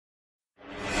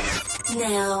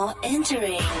Now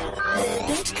entering the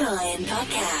Bitcoin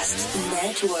Podcast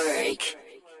Network.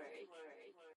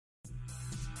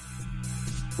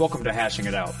 Welcome to Hashing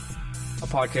It Out, a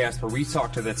podcast where we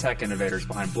talk to the tech innovators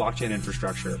behind blockchain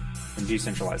infrastructure and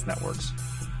decentralized networks.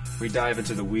 We dive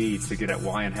into the weeds to get at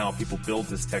why and how people build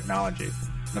this technology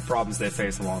and the problems they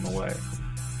face along the way.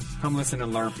 Come listen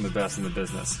and learn from the best in the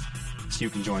business so you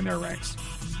can join their ranks.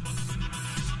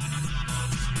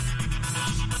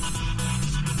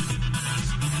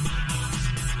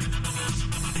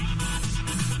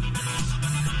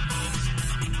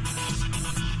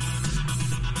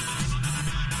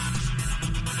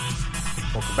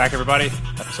 Welcome back, everybody.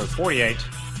 Episode 48,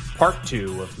 part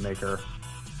 2 of Maker.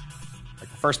 Like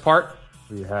the first part,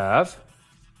 we have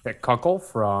Kunkel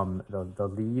from the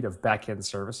lead of backend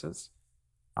services.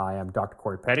 I am Dr.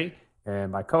 Corey Petty,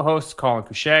 and my co-host, Colin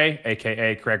Couchet,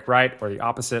 a.k.a. Craig Wright, or the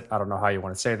opposite. I don't know how you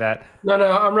want to say that. No,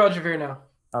 I'm Roger Veer now.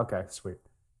 Okay, sweet.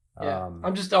 Yeah,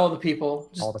 I'm just all the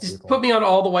people. Just people. Put me on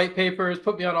all the white papers.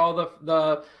 Put me on all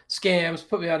the scams.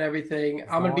 Put me on everything.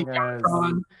 I'm going to be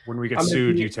on. When we get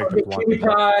sued, you take the block.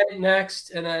 PewDiePie next,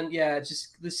 and then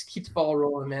just keep the ball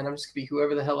rolling, man. I'm just going to be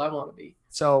whoever the hell I want to be.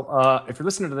 So if you're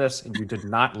listening to this and you did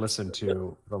not listen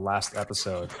to the last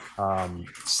episode,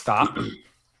 stop.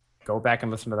 Go back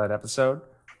and listen to that episode.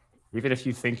 Even if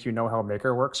you think you know how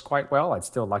Maker works quite well, I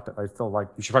feel like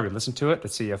you should probably listen to it to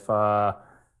see if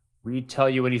we tell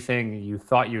you anything you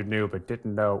thought you knew but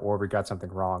didn't know, or we got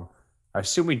something wrong. I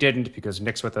assume we didn't because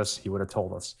Nick's with us. He would have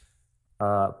told us.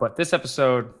 But this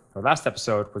episode, or last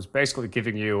episode, was basically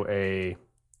giving you a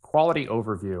quality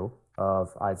overview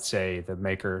of, I'd say, the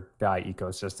MakerDAO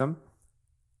ecosystem,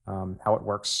 how it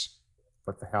works,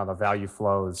 how the value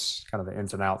flows, kind of the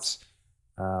ins and outs,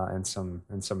 and some,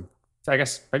 I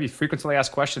guess, maybe frequently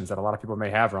asked questions that a lot of people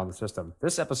may have around the system.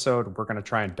 This episode, we're going to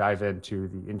try and dive into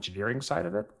the engineering side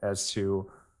of it as to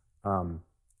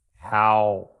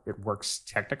how it works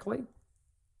technically.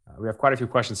 We have quite a few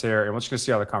questions here, and we're just going to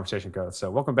see how the conversation goes.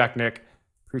 So welcome back, Nick.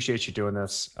 Appreciate you doing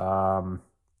this. Let's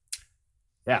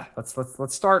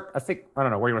start. I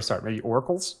don't know, where you want to start? Maybe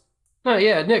oracles? Oh,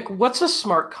 yeah, Nick, what's a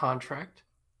smart contract?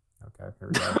 Okay, here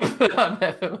we go. I'm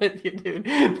messing with you, dude.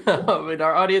 I mean,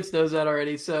 our audience knows that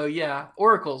already. So, yeah,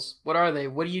 oracles, what are they?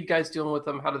 What are you guys doing with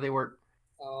them? How do they work?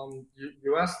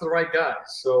 You asked the right guy.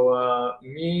 So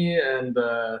me and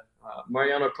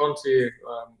Mariano Conti,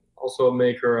 also a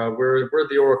maker, we're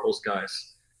the oracles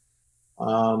guys.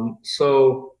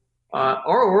 So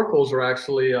our oracles are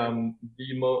actually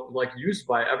used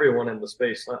by everyone in the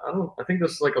space. I think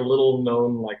this is like a little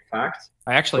known fact.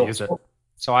 I actually use it.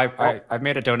 So I've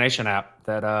made a donation app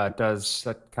that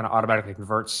kind of automatically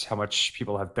converts how much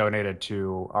people have donated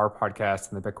to our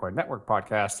podcast and the Bitcoin Network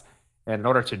podcast. And in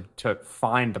order to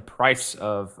find the price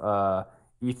of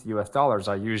ETH US dollars,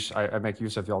 I make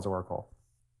use of y'all's oracle.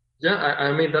 Yeah,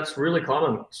 I mean that's really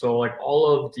common. So all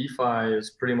of DeFi is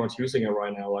pretty much using it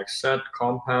right now. Like Set,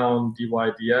 Compound,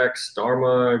 DYDX,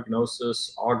 Dharma,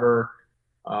 Gnosis, Augur,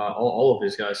 all of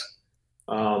these guys.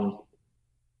 How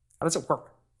does it work?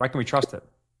 Why can we trust it?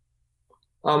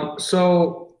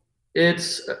 So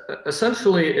it's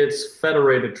essentially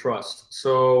federated trust.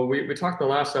 So we talked in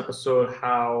the last episode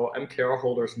how MKR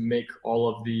holders make all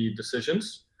of the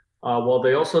decisions. While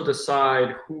they also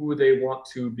decide who they want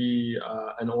to be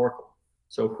an oracle.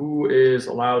 So who is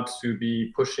allowed to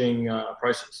be pushing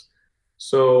prices.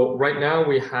 So right now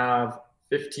we have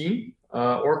 15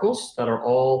 oracles that are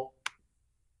all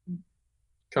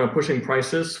kind of pushing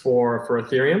prices for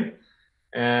Ethereum.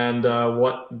 And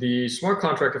what the smart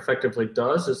contract effectively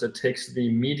does is it takes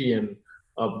the median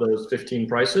of those 15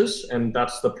 prices, and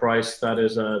that's the price that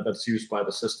is that's used by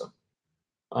the system.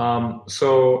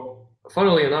 So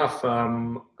funnily enough,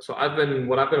 what I've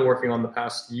been working on the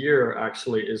past year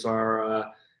actually is our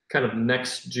kind of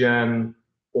next gen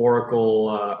Oracle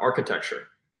architecture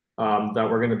that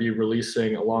we're going to be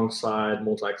releasing alongside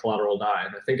multi-collateral DAI.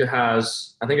 And I think it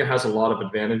has a lot of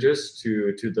advantages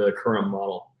to the current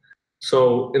model.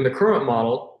 So in the current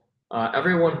model,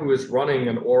 everyone who is running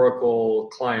an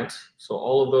Oracle client, so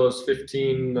all of those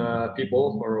 15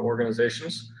 people or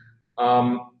organizations,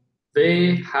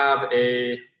 they have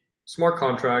a smart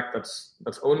contract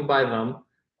that's owned by them,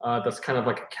 that's kind of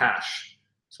like a cache.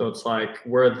 So it's like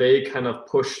where they kind of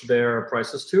push their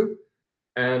prices to,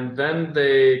 and then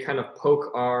they kind of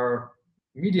poke our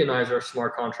medianizer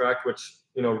smart contract, which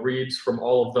reads from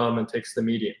all of them and takes the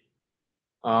median.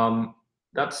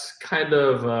 That's kind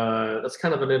of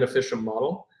an inefficient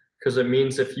model, because it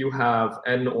means if you have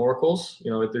n oracles,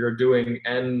 they're doing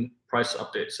n price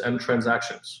updates, n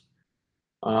transactions,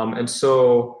 and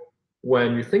so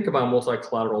when you think about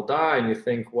multi-collateral DAI and you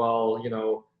think, well,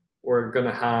 we're going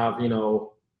to have,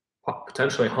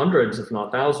 potentially hundreds, if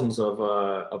not thousands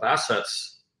of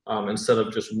assets, instead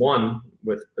of just one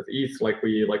with ETH like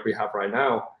we have right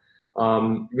now.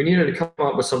 We needed to come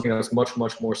up with something that's much,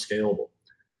 much more scalable.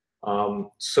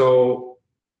 So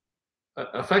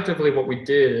effectively what we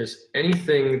did is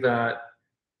anything that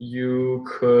you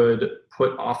could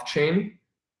put off-chain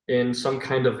in some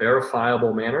kind of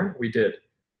verifiable manner, we did.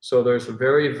 So there's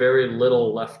very, very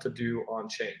little left to do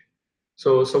on-chain.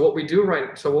 So what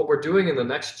we're doing in the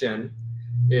next gen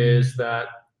is that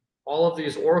all of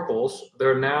these oracles,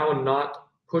 they're now not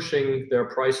pushing their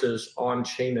prices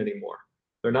on-chain anymore.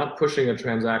 They're not pushing a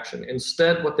transaction.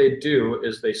 Instead, what they do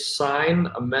is they sign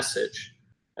a message,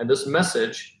 and this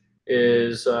message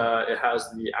is it has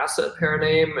the asset pair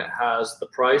name, it has the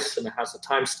price, and it has a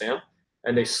timestamp,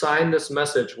 and they sign this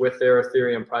message with their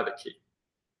Ethereum private key.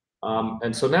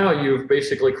 And so now you've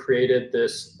basically created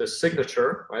this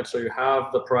signature, right? So you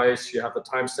have the price, you have the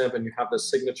timestamp, and you have the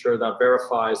signature that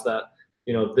verifies that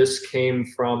this came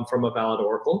from a valid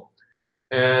oracle.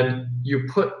 And you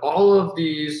put all of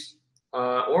these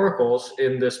oracles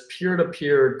in this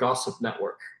peer-to-peer gossip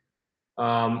network.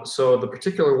 So the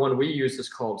particular one we use is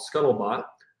called Scuttlebutt,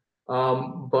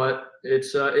 but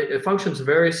it functions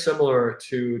very similar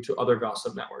to other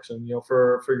gossip networks. And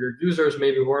for your users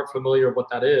maybe who aren't familiar with what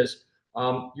that is,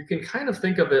 you can kind of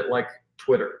think of it like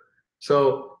Twitter.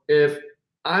 So if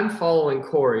I'm following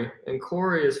Corey and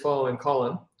Corey is following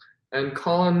Colin, and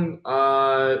Colin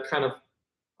kind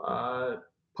of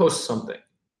posts something.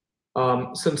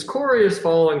 Since Corey is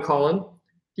following Colin,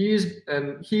 he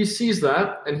sees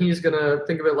that, and he's gonna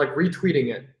think of it like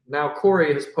retweeting it. Now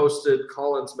Corey has posted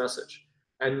Colin's message,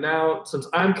 and now since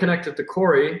I'm connected to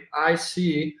Corey, I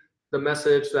see the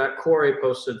message that Corey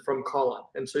posted from Colin,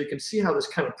 and so you can see how this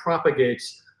kind of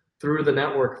propagates through the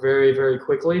network very, very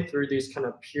quickly through these kind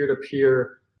of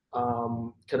peer-to-peer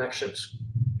connections.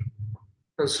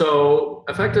 And so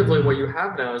effectively what you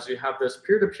have now is you have this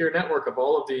peer-to-peer network of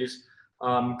all of these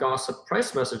gossip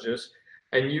price messages,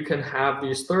 and you can have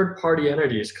these third-party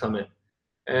entities come in.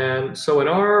 And so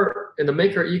in the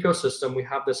Maker ecosystem, we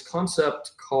have this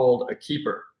concept called a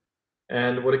keeper.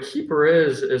 And what a keeper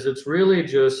is it's really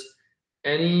just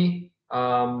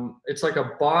it's like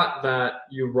a bot that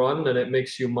you run and it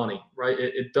makes you money, right?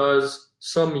 It does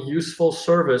some useful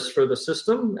service for the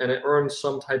system and it earns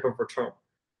some type of return.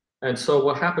 And so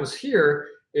what happens here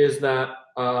is that,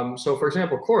 so for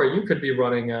example, Corey, you could be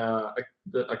running a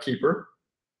keeper,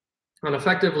 and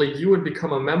effectively you would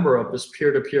become a member of this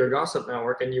peer-to-peer gossip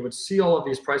network, and you would see all of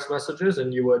these price messages,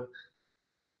 and you would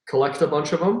collect a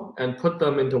bunch of them and put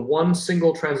them into one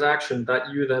single transaction that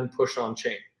you then push on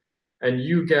chain. And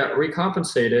you get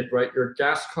recompensated, right? Your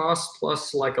gas costs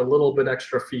plus like a little bit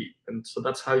extra fee. And so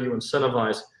that's how you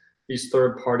incentivize these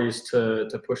third parties to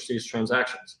push these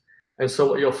transactions. And so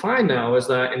what you'll find now is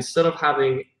that instead of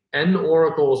having N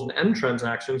oracles and N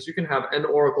transactions, you can have N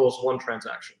oracles, one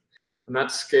transaction. And that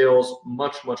scales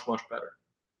much, much, much better.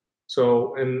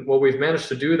 So, and what we've managed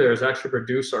to do there is actually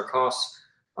reduce our costs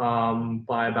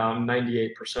by about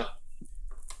 98%.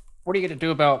 What are you going to do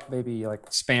about maybe like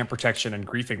spam protection and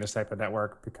griefing this type of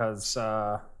network? Because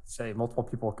say multiple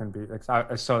people can be,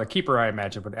 so the keeper, I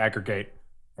imagine, would aggregate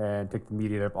and take the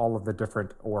median of all of the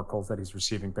different oracles that he's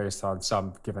receiving based on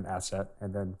some given asset,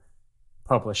 and then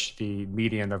publish the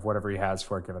median of whatever he has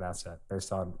for a given asset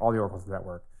based on all the oracles of the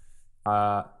network.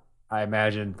 I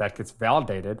imagine that gets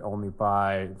validated only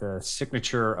by the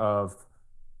signature of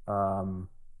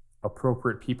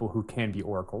appropriate people who can be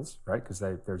oracles, right? Because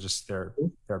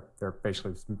they're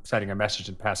basically sending a message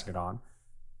and passing it on.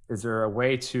 Is there a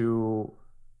way to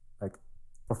like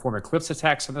perform eclipse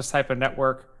attacks on this type of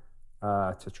network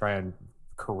to try and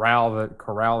corral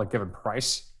a given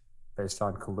price based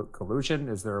on collusion?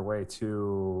 Is there a way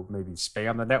to maybe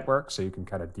spam the network so you can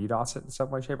kind of DDoS it in some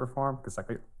way, shape, or form? Because like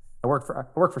I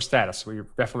work for Status. We're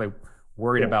definitely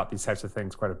worried about these types of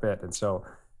things quite a bit. And so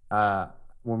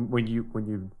when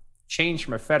you change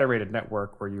from a federated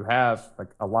network where you have like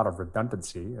a lot of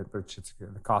redundancy, which is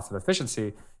the cost of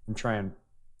efficiency, and try and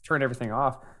turn everything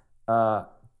off,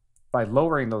 by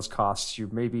lowering those costs, you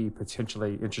maybe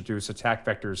potentially introduce attack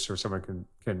vectors so someone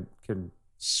can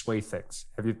sway things.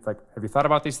 Have you thought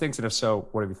about these things? And if so,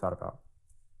 what have you thought about?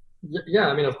 Yeah,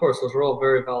 I mean, of course, those are all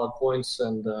very valid points,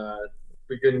 and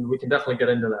we can definitely get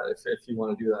into that if you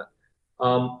want to do that.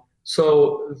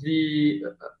 So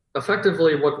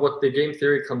effectively what the game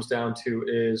theory comes down to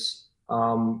is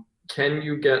can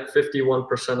you get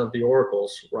 51% of the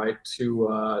oracles, right,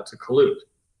 to collude,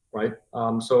 right?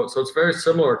 So it's very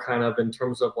similar kind of in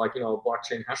terms of like,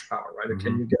 blockchain hash power, right? Mm-hmm.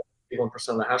 Can you get 51%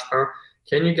 of the hash power?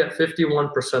 Can you get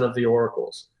 51% of the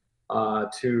oracles?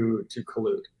 to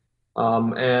collude.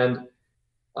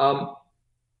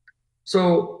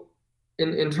 So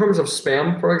in terms of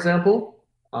spam, for example,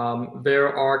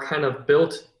 there are kind of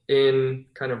built-in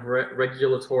kind of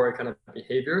regulatory kind of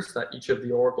behaviors that each of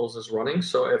the oracles is running.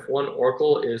 So if one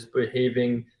oracle is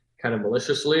behaving kind of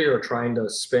maliciously or trying to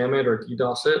spam it or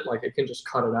DDoS it, like it can just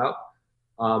cut it out.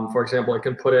 For example, it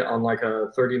can put it on like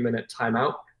a 30-minute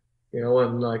timeout,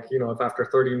 and like, if after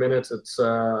 30 minutes it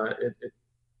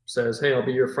says, hey, I'll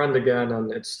be your friend again,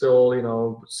 and it's still,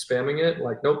 spamming it,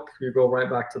 like, nope, you go right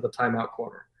back to the timeout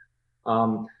corner.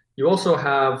 You also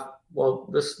have, well,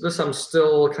 this I'm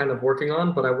still kind of working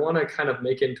on, but I want to kind of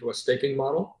make into a staking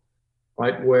model,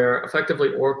 right, where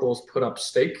effectively oracles put up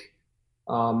stake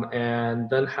and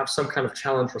then have some kind of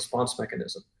challenge response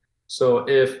mechanism. So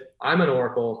if I'm an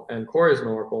oracle and Corey is an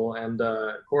oracle, and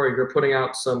Corey, you're putting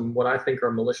out some what I think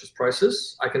are malicious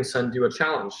prices, I can send you a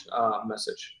challenge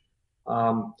message.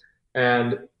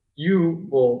 And you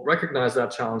will recognize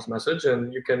that challenge message,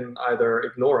 and you can either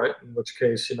ignore it, in which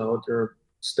case, your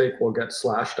stake will get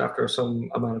slashed after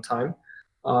some amount of time,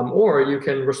 or you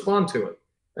can respond to it.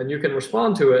 And you can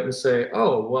respond to it and say,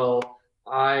 oh, well,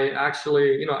 I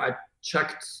actually, I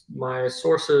checked my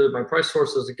sources, my price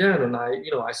sources again, and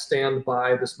I stand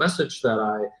by this message that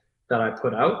I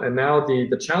put out, and now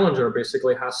the challenger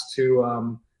basically has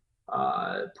to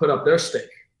put up their stake,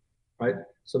 right?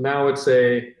 So now it's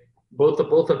both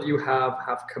of you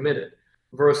have committed,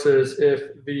 versus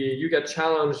if you get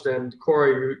challenged and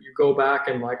Corey, you go back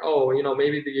and like, oh,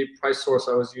 maybe the price source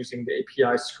I was using, the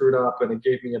API screwed up and it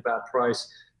gave me a bad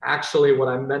price. Actually, what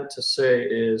I meant to say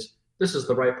is this is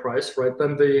the right price, right?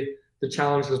 Then the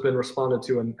challenge has been responded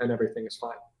to and everything is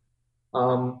fine.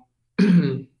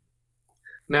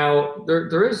 Now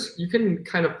there is, you can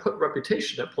kind of put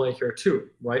reputation at play here too,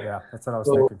 right? Yeah, that's what I was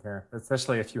thinking here.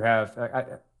 Especially if you have,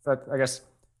 I guess,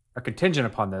 a contingent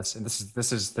upon this, and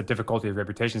this is the difficulty of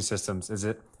reputation systems. Is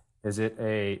it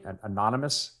an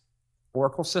anonymous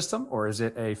oracle system, or is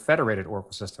it a federated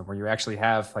oracle system where you actually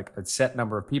have like a set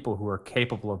number of people who are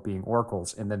capable of being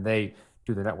oracles, and then they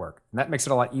do the network, and that makes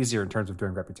it a lot easier in terms of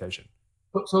doing reputation.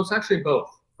 So it's actually both.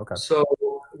 Okay. So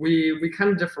we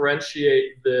kind of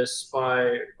differentiate this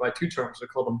by two terms. We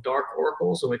call them dark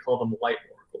oracles and we call them light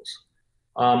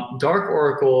oracles. Dark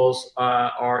oracles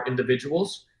are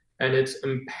individuals, and it's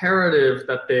imperative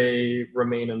that they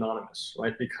remain anonymous,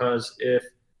 right? Because if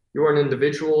you're an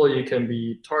individual, you can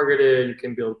be targeted, you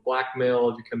can be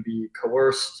blackmailed, you can be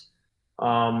coerced.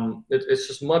 It's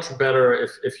just much better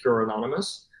if you're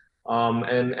anonymous.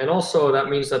 And also that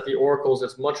means that the oracles,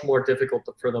 it's much more difficult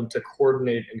for them to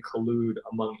coordinate and collude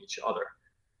among each other.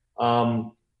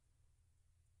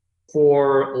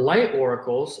 For light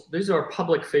oracles, these are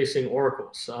public-facing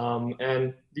oracles,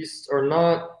 and these are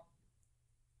not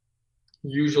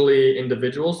usually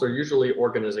individuals, they're usually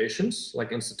organizations,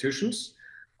 like institutions.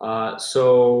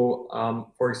 So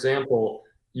for example,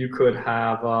 you could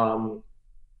have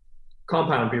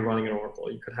Compound be running an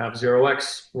oracle. You could have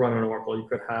 0x run an oracle. You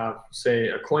could have, say,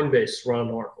 a Coinbase run an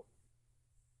oracle,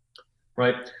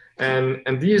 right?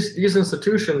 And these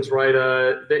institutions, right?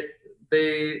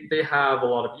 They have a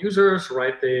lot of users,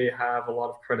 right? They have a lot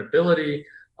of credibility.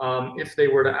 If they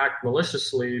were to act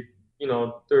maliciously,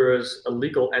 there is a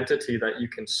legal entity that you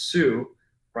can sue,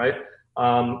 right?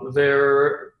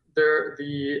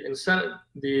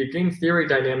 The game theory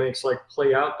dynamics like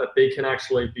play out that they can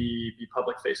actually be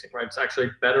public facing, right? It's actually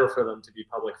better for them to be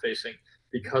public facing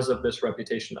because of this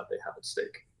reputation that they have at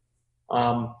stake.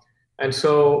 And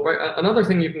so, right, another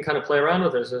thing you can kind of play around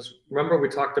with is remember we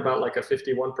talked about like a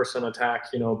 51%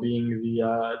 attack, being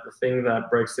the thing that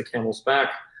breaks the camel's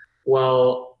back.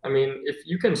 Well, I mean, if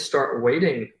you can start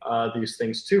weighting these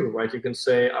things too, right? You can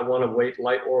say, I want to weight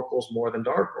light oracles more than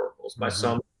dark oracles by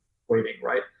some weighting,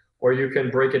 right? Or you can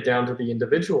break it down to the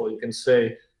individual. You can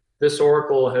say, this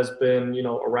oracle has been,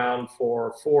 around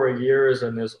for 4 years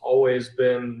and has always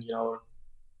been,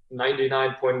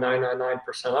 99.999%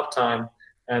 uptime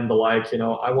and the like.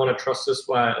 I want to trust this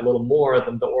by a little more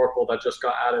than the oracle that just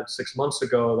got added 6 months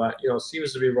ago that,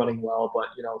 seems to be running well, but,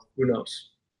 who knows?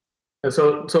 And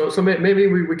so maybe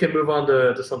we can move on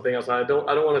to something else. I don't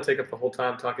want to take up the whole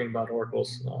time talking about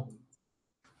oracles.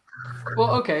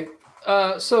 Well, okay.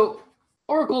 So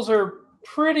oracles are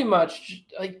pretty much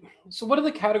like, so what are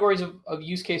the categories of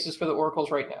use cases for the oracles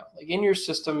right now? Like in your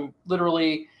system,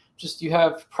 literally just you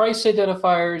have price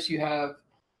identifiers, you have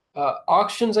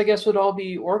auctions, I guess would all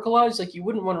be oracleized. Like you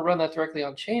wouldn't want to run that directly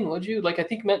on chain, would you? Like I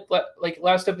think like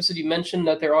last episode you mentioned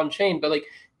that they're on chain, but like,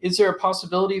 is there a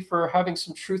possibility for having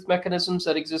some truth mechanisms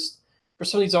that exist for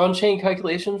some of these on-chain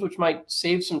calculations, which might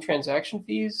save some transaction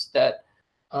fees that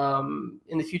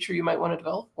in the future you might want to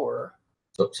develop? Or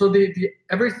So the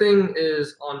everything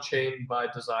is on chain by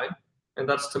design, and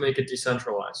that's to make it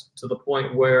decentralized to the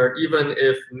point where even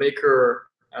if Maker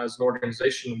as an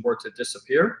organization were to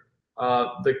disappear,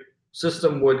 the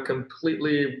system would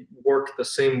completely work the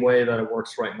same way that it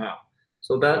works right now.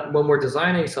 So that when we're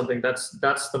designing something,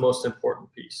 that's the most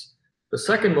important piece. The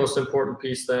second most important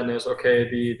piece then is, okay,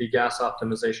 the gas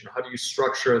optimization. How do you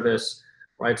structure this,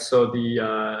 right? So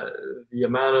the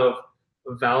amount of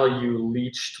value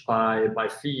leached by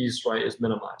fees, right, is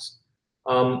minimized.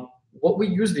 What we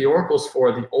use the oracles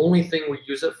for, the only thing we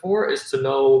use it for is to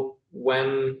know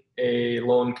when a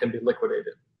loan can be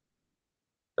liquidated.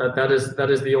 That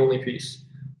is the only piece.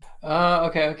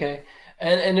 Okay.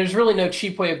 And there's really no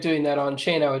cheap way of doing that on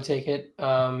chain, I would take it,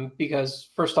 because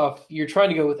first off, you're trying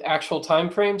to go with actual time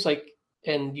frames, like,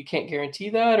 and you can't guarantee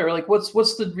that, or like, what's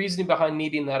the reasoning behind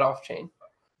needing that off chain?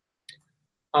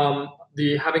 Having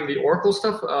the oracle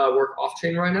stuff work off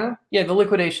chain right now. Yeah, the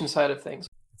liquidation side of things.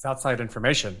 It's outside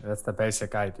information. That's the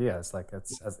basic idea. It's like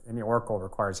as any oracle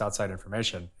requires outside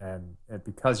information, and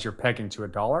because you're pegging to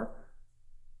 $1,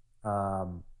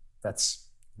 that's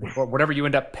whatever you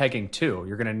end up pegging to.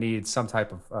 You're going to need some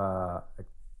type of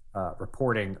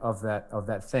reporting of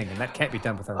that thing, and that can't be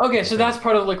done without. Okay, so that's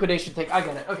part of the liquidation thing. I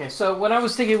get it. Okay, so when I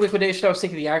was thinking liquidation, I was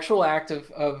thinking the actual act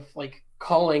of like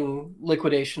calling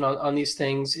liquidation on these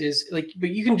things is like,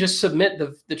 but you can just submit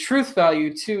the truth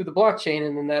value to the blockchain,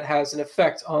 and then that has an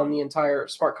effect on the entire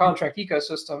smart contract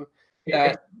ecosystem.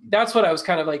 That's what I was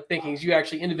kind of like thinking, is you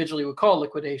actually individually would call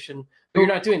liquidation, but you're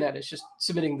not doing that. It's just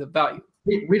submitting the value.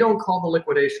 We don't call the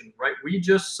liquidation, right? We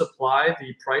just supply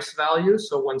the price value.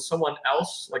 So when someone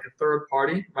else, like a third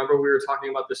party, remember we were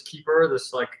talking about this keeper,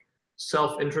 this like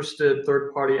self-interested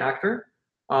third party actor,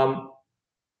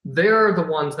 they're the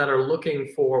ones that are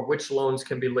looking for which loans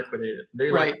can be liquidated. They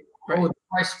right. Oh, the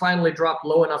price finally dropped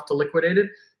low enough to liquidate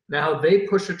it. Now they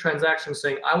push a transaction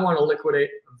saying, I want to liquidate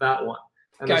that one.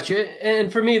 And gotcha.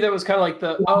 And for me, that was kind of like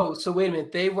so wait a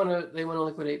minute, they want to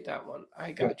liquidate that one.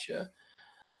 I gotcha.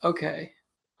 Okay.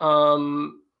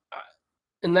 And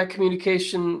that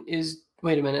communication is,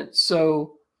 wait a minute.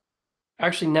 So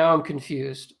actually now I'm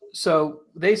confused. So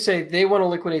they say they want to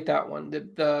liquidate that one.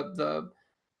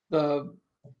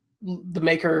 The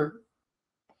maker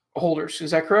holders. Is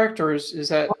that correct? Or is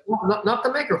that not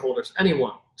the maker holders,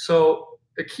 anyone. So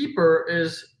the keeper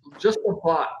is just a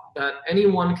bot that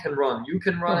anyone can run. You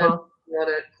can run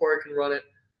it, Corey can run it.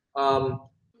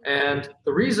 And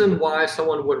the reason why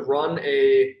someone would run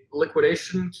a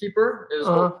liquidation keeper is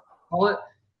what we call it,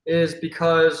 is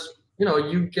because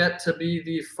you get to be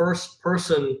the first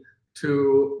person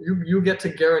to you get to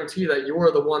guarantee that you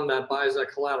are the one that buys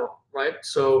that collateral, right?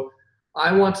 So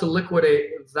I want to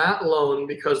liquidate that loan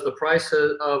because the price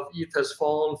of ETH has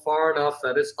fallen far enough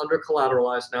that it's under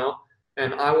collateralized now,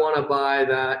 and I want to buy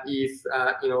that ETH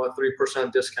at a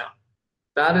 3% discount.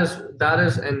 That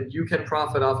is, and you can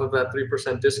profit off of that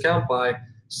 3% discount by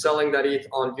selling that ETH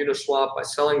on Uniswap, by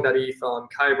selling that ETH on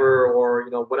Kyber, or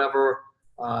whatever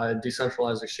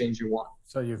decentralized exchange you want.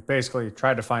 So you've basically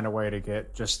tried to find a way to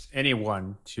get just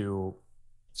anyone to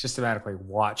systematically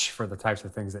watch for the types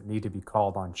of things that need to be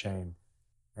called on chain,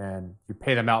 and you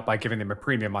pay them out by giving them a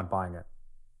premium on buying it.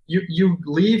 You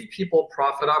leave people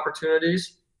profit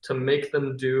opportunities to make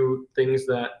them do things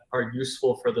that are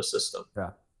useful for the system.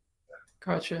 Yeah.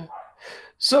 Gotcha.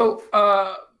 So,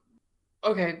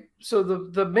 okay. So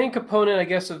the main component, I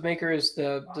guess, of Maker is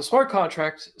the smart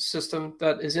contract system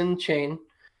that is in chain,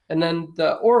 and then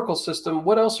the Oracle system.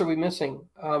 What else are we missing?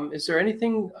 Is there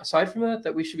anything aside from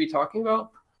that we should be talking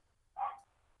about?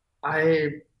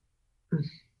 I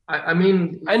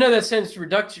mean, I know that sounds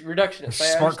reductionist.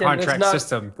 Smart contract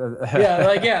system.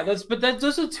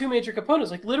 Those are two major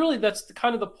components. Like literally, that's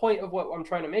kind of the point of what I'm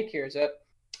trying to make here, is that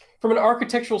from an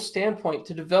architectural standpoint,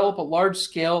 to develop a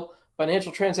large-scale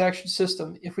financial transaction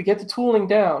system, if we get the tooling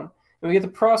down, and we get the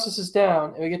processes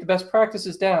down, and we get the best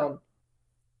practices down,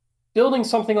 building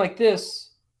something like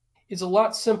this is a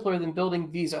lot simpler than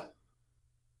building Visa,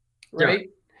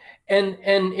 right? Yeah.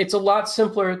 And it's a lot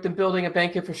simpler than building a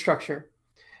bank infrastructure.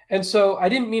 And so I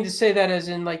didn't mean to say that as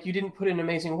in like you didn't put in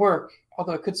amazing work,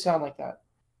 although it could sound like that.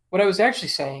 What I was actually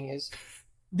saying is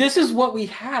this is what we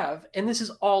have, and this is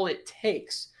all it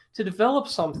takes to develop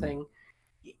something.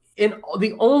 And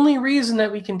the only reason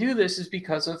that we can do this is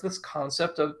because of this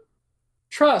concept of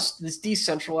trust, this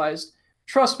decentralized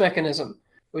trust mechanism,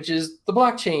 which is the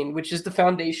blockchain, which is the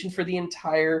foundation for the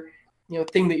entire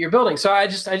thing that you're building. So I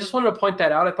just wanted to point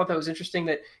that out. I thought that was interesting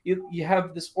that you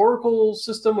have this Oracle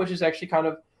system, which is actually kind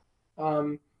of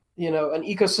an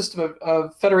ecosystem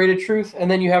of federated truth, and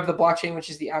then you have the blockchain, which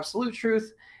is the absolute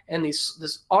truth, and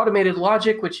this automated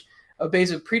logic, which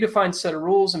obeys a predefined set of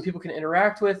rules and people can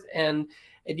interact with, and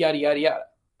yada, yada, yada.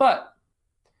 But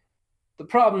the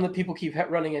problem that people keep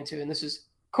running into, and this is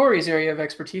Corey's area of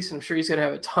expertise, and I'm sure he's going to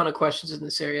have a ton of questions in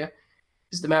this area,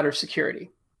 is the matter of security.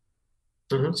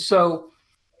 Mm-hmm. So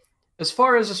as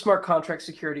far as the smart contract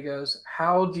security goes,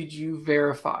 how did you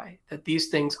verify that these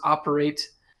things operate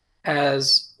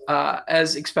as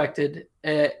expected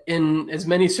in as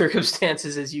many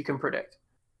circumstances as you can predict?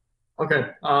 Okay,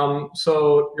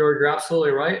 so you're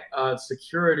absolutely right.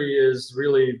 Security is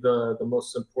really the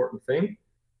most important thing,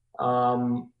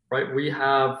 right? We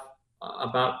have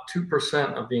about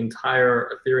 2% of the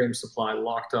entire Ethereum supply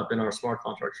locked up in our smart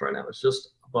contracts right now. It's just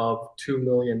above 2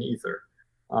 million Ether,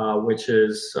 which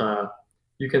is,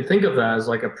 you can think of that as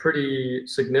like a pretty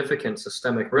significant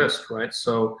systemic risk, right?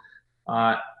 So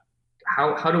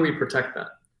how do we protect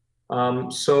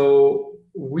that? So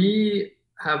we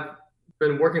have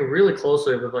been working really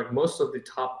closely with like most of the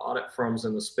top audit firms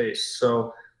in the space.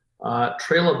 So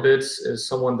Trail of Bits is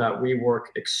someone that we work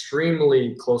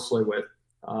extremely closely with.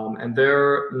 And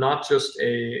they're not just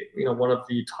one of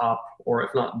the top, or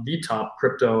if not the top,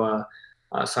 crypto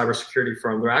cybersecurity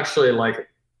firm. They're actually like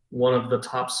one of the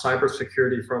top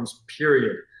cybersecurity firms,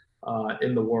 period,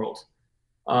 in the world.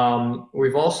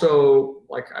 We've also,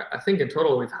 I think in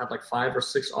total we've had like 5 or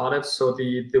 6 audits. So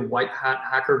the White Hat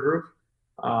Hacker Group,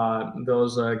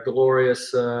 those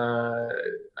glorious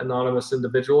anonymous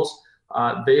individuals,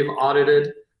 they've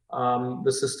audited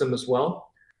the system as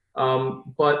well.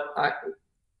 But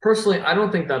personally, I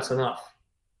don't think that's enough.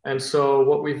 And so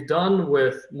what we've done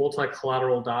with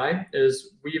multi-collateral DAI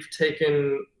is we've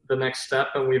taken the next step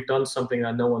and we've done something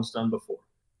that no one's done before.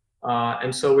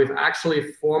 And so we've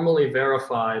actually formally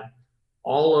verified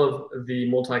all of the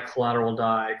multi-collateral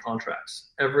DAI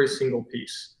contracts, every single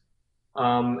piece.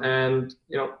 And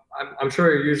I'm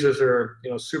sure your users are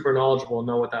super knowledgeable and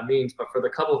know what that means. But for the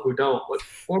couple who don't,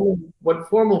 what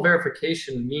formal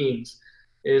verification means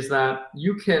is that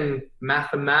you can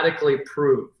mathematically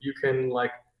prove, you can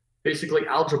basically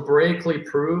algebraically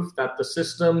prove that the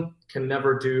system can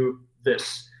never do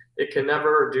this. It can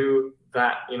never do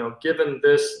that. Given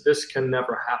this can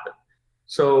never happen.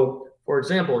 So, for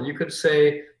example, you could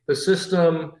say the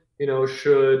system,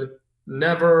 should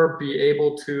never be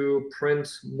able to print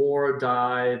more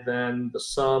DAI than the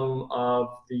sum of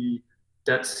the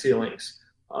debt ceilings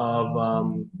of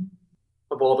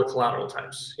all the collateral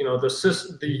types.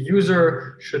 The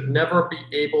user should never be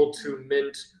able to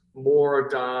mint more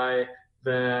DAI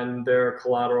than their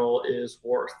collateral is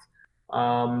worth.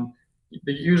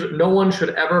 No one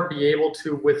should ever be able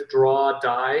to withdraw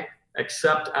DAI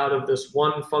except out of this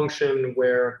one function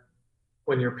where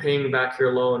when you're paying back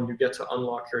your loan, you get to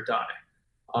unlock your DAI.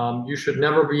 You should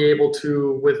never be able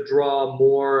to withdraw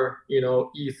more,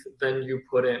 ETH than you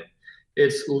put in.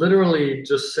 It's literally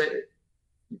just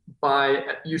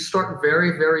you start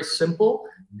very, very simple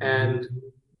and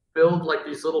build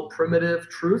these little primitive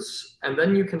truths, and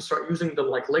then you can start using them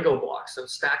like Lego blocks and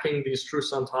stacking these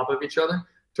truths on top of each other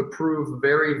to prove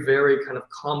very, very kind of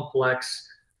complex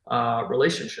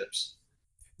relationships.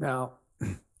 Now,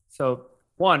 so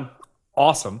one,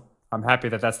 awesome. I'm happy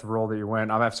that that's the role that you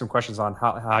went. I have some questions on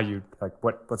how you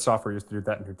what software used to do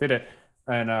that and who did it.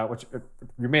 And which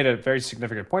you made a very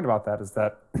significant point about that is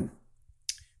that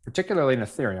particularly in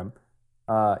Ethereum,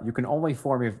 you can only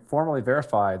formally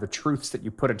verify the truths that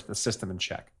you put into the system and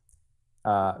check.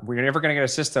 We're never going to get a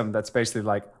system that's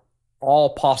basically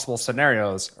all possible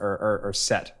scenarios are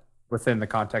set within the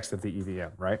context of the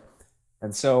EVM, right?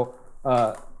 And so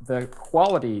the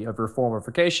quality of your form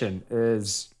verification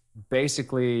is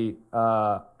basically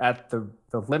at the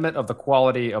limit of the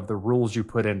quality of the rules you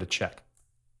put in to check.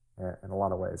 In a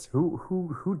lot of ways,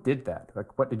 who did that?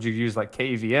 What did you use?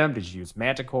 KVM? Did you use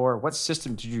Manticore? What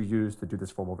system did you use to do this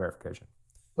formal verification?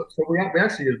 So we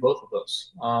actually use both of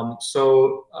those.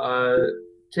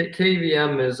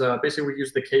 KVM is basically we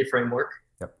use the K framework.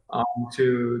 Yep.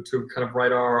 To kind of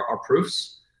write our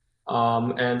proofs.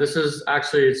 And this is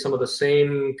actually some of the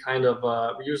same kind of,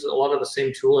 we use a lot of the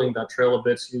same tooling that Trail of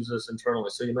Bits uses internally.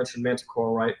 So you mentioned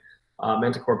Manticore, right?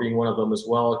 Manticore being one of them as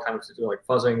well, kind of to do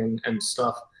fuzzing and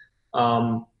stuff.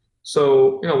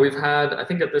 So we've had, I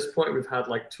think at this point we've had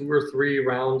 2 or 3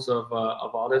 rounds of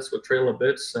audits with Trail of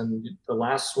Bits, and the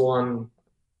last one,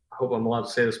 I hope I'm allowed to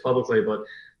say this publicly, but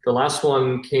the last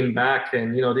one came back,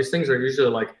 and these things are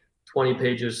usually 20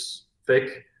 pages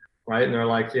thick, right? And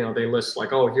they're they list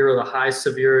oh, here are the high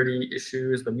severity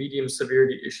issues, the medium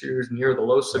severity issues, and here are the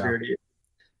low severity. Yeah.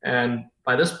 And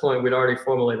by this point, we'd already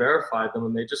formally verified them,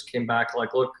 and they just came back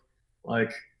look,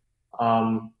 Like,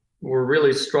 we're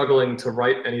really struggling to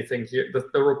write anything here.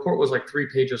 The report was like 3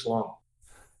 pages long.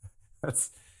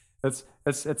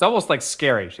 It's almost like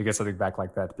scary to get something back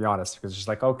like that, to be honest, because it's just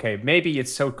like, okay, maybe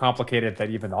it's so complicated that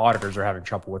even the auditors are having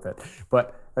trouble with it.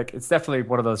 But like, it's definitely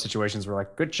one of those situations where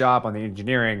like, good job on the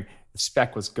engineering, the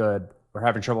spec was good. We're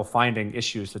having trouble finding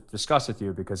issues to discuss with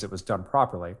you because it was done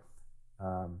properly,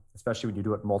 especially when you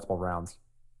do it in multiple rounds.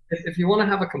 If you want to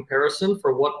have a comparison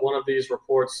for what one of these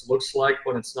reports looks like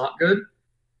when it's not good,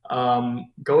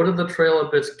 go to the Trail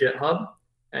of Bits GitHub,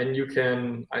 and you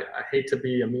can, I hate to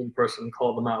be a mean person and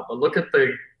call them out, but look at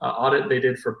the audit they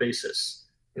did for Basis,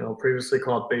 previously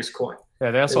called Basecoin.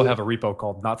 Yeah, they also have a repo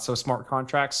called Not So Smart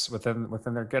Contracts within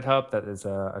their GitHub that is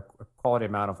a quality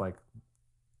amount of like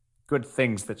good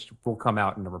things that will come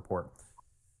out in the report.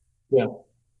 Yeah.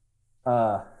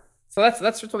 So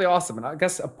that's really awesome. And I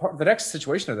guess the next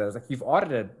situation of that is like you've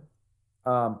audited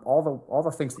all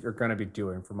the things that you're going to be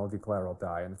doing for multi-collateral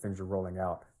DAI and the things you're rolling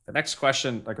out. The next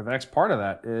question, like the next part of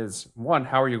that is, one,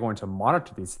 how are you going to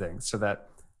monitor these things so that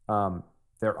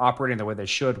they're operating the way they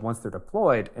should once they're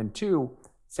deployed? And two,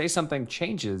 say something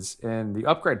changes in the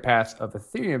upgrade path of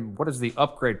Ethereum, what is the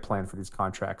upgrade plan for these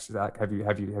contracts? Have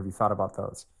you thought about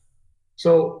those?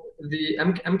 So the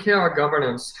MKR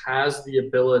governance has the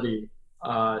ability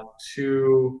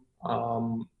to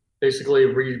basically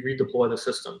redeploy the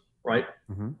system, right?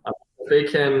 Mm-hmm. They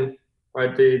can,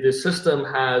 right? The system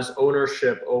has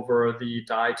ownership over the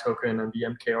DAI token and the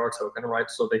MKR token, right?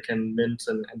 So they can mint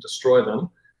and destroy them.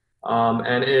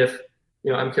 And if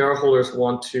MKR holders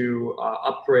want to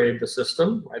upgrade the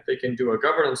system, right? They can do a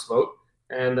governance vote,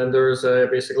 and then there's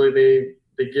basically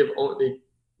they give the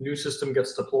new system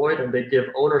gets deployed, and they give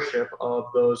ownership of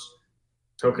those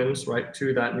tokens, right,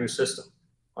 to that new system,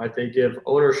 right? They give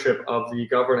ownership of the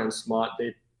governance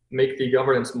They make the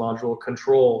governance module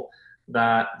control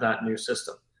that new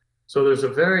system. So there's a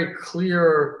very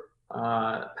clear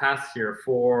path here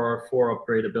for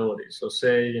upgradability. So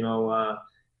say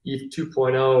ETH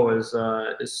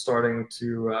 2.0 is starting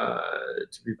to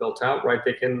be built out, right?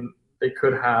 They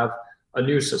could have a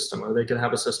new system, or they could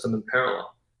have a system in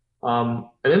parallel.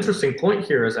 An interesting point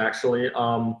here is actually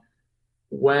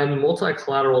when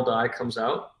multi-collateral DAI comes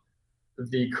out,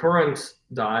 the current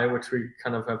DAI, which we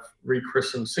kind of have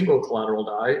rechristened single collateral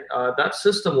DAI, that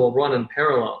system will run in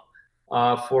parallel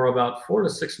for about 4 to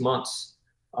 6 months,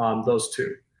 those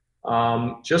two.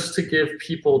 Just to give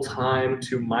people time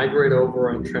to migrate over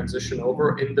and transition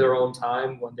over in their own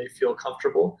time when they feel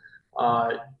comfortable.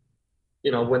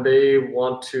 When they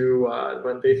want to,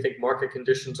 when they think market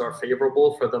conditions are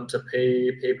favorable for them to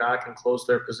pay back and close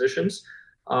their positions.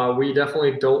 We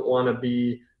definitely don't want to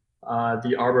be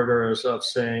the arbiters of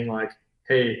saying like,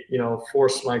 hey,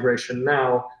 force migration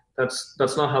now. That's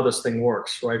not how this thing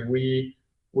works, right? We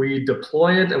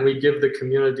deploy it, and we give the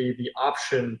community the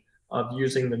option of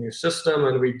using the new system,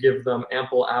 and we give them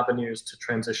ample avenues to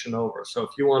transition over. So if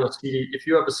you have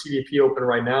a CDP open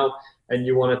right now and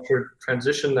you want to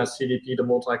transition that CDP to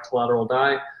multi-collateral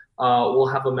DAI, we'll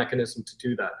have a mechanism to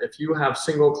do that. If you have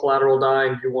single collateral DAI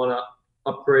and you want to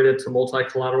upgrade it to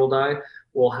multi-collateral DAI,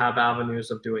 we'll have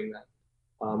avenues of doing that.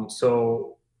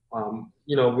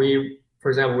 For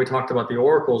example, we talked about the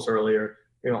oracles earlier.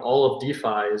 All of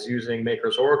DeFi is using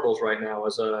Maker's oracles right now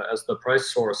as the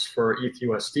price source for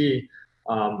ETHUSD.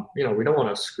 We don't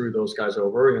want to screw those guys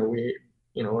over.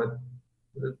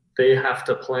 They have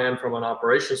to plan from an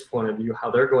operations point of view how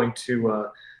they're going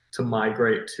to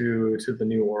migrate to the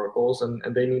new oracles, and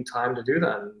they need time to do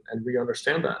that, and we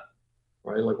understand that,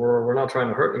 right? Like we're not trying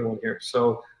to hurt anyone here,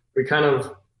 so we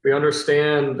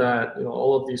understand that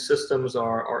all of these systems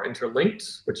are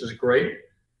interlinked, which is great.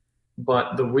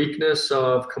 But the weakness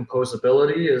of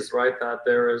composability is, right, that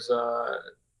there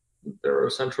are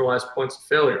centralized points of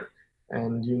failure,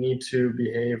 and you need to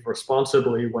behave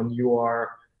responsibly when you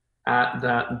are at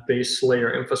that base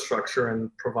layer infrastructure and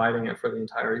providing it for the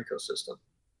entire ecosystem.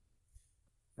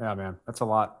 Yeah, man, that's a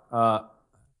lot.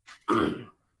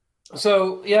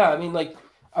 So yeah, I mean, like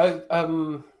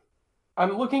I'm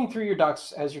looking through your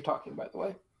docs as you're talking, by the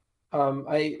way.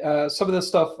 Some of this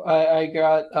stuff I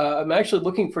got. I'm actually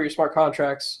looking for your smart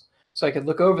contracts so I could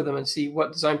look over them and see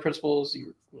what design principles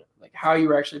like how you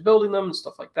were actually building them and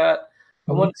stuff like that.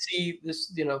 Mm-hmm. I want to see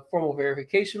this, formal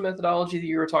verification methodology that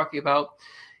you were talking about.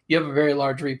 You have a very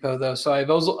large repo though, so I've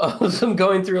also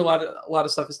going through a lot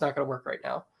of stuff. It's not going to work right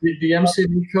now. The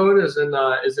MCD code is in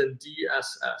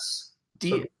DSS.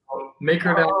 So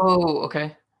MakerDAO. Oh,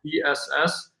 okay.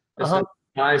 DSS is a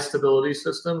DAI stability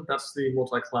system. That's the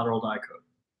multi-collateral DAI code.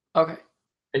 Okay.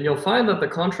 And you'll find that the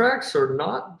contracts are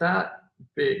not that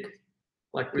big.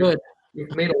 Like Good.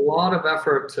 we've made a lot of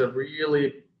effort to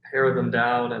really pare them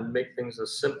down and make things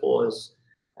as simple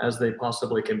as they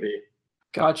possibly can be.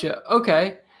 Gotcha.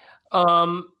 Okay.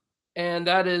 And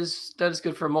that is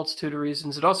good for a multitude of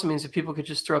reasons. It also means that people could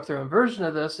just throw up their own version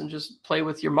of this and just play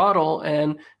with your model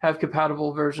and have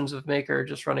compatible versions of Maker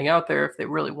just running out there if they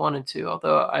really wanted to.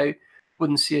 Although I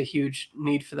wouldn't see a huge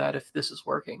need for that if this is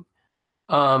working.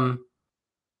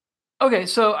 Okay,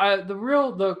 so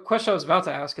the question I was about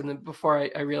to ask, and then before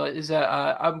I realized, is that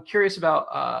I'm curious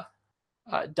about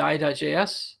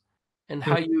DAI.js and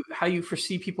how you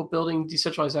foresee people building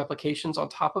decentralized applications on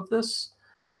top of this.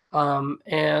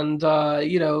 And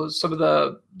some of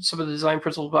the design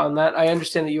principles behind that. I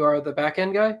understand that you are the back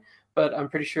end guy, but I'm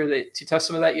pretty sure that to test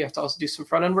some of that, you have to also do some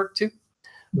front end work too.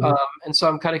 Mm-hmm. And so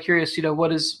I'm kind of curious,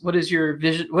 what is your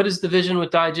vision? What is the vision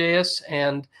with DAI.js?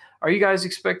 And are you guys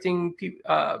expecting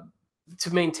to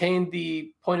maintain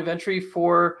the point of entry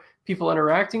for people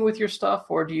interacting with your stuff,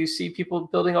 or do you see people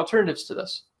building alternatives to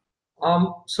this?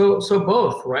 So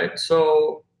both, right?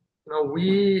 So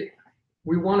we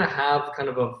want to have kind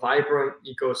of a vibrant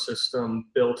ecosystem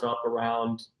built up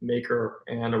around Maker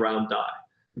and around DAI.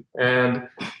 And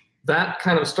that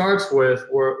kind of starts with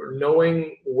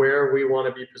knowing where we want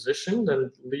to be positioned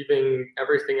and leaving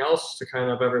everything else to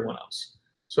kind of everyone else.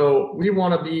 So we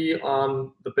want to be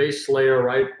on the base layer,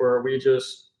 right, where we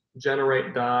just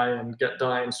generate DAI and get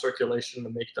DAI in circulation to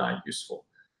make DAI useful.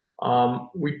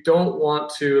 We don't want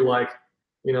to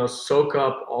soak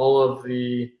up all of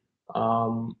the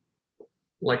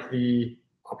the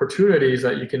opportunities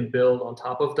that you can build on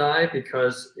top of DAI,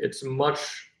 because it's much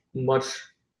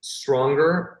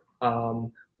stronger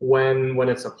when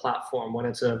it's a platform, when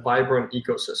it's a vibrant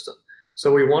ecosystem.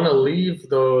 So we want to leave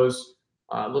those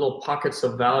little pockets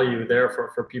of value there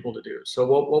for people to do. So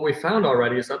what we found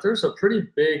already is that there's a pretty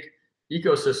big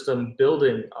ecosystem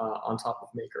building on top of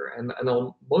Maker, and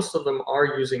most of them are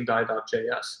using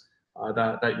DAI.js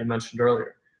that you mentioned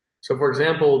earlier. So for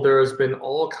example, there has been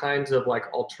all kinds of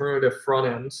alternative front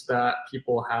ends that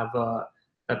people have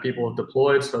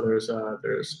deployed. So there's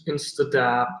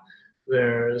InstaDApp,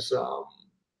 there's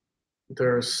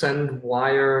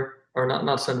SendWire, or not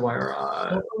SendWire.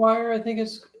 SilverWire, I think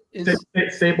is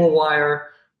StableWire,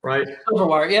 right?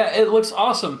 SilverWire, yeah, it looks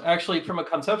awesome. Actually, from a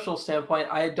conceptual standpoint,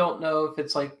 I don't know if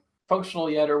it's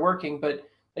functional yet or working, but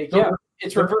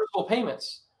it's reversible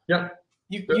payments. Yeah.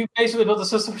 You basically built a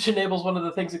system which enables one of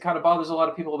the things that kind of bothers a lot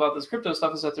of people about this crypto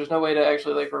stuff is that there's no way to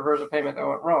actually reverse a payment that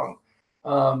went wrong,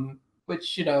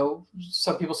 which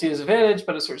some people see as an advantage,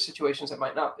 but in certain situations it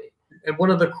might not be. And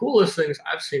one of the coolest things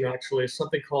I've seen actually is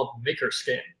something called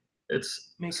MakerScan.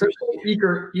 It's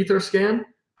Etherscan,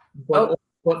 but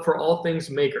for all things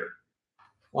Maker.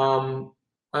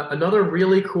 Another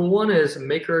really cool one is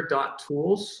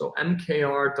Maker.tools, so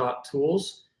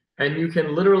mkr.tools, and you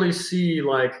can literally see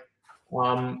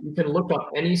you can look up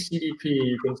any CDP,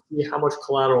 you can see how much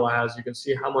collateral it has, you can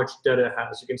see how much debt it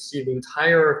has, you can see the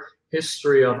entire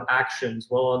history of actions.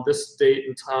 Well, on this date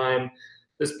and time,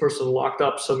 this person locked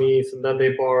up some ETH and then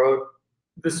they borrowed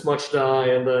this much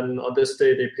DAI, and then on this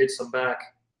day they paid some back.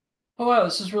 Oh wow,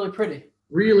 this is really pretty.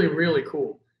 Really, really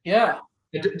cool. Yeah.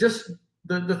 Just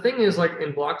the thing is,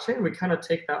 in blockchain, we kind of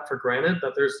take that for granted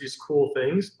that there's these cool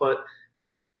things, but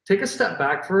take a step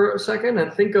back for a second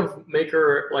and think of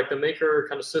Maker, the Maker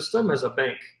kind of system, as a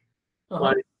bank.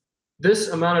 Uh-huh. This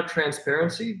amount of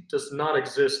transparency does not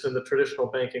exist in the traditional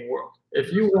banking world.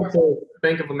 If you went to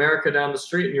Bank of America down the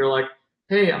street and you're like,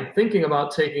 hey, I'm thinking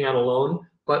about taking out a loan,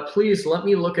 but please let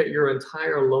me look at your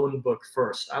entire loan book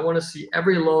first. I want to see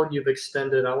every loan you've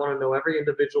extended. I want to know every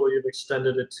individual you've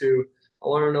extended it to. I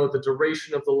want to know the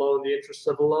duration of the loan, the interest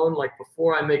of the loan,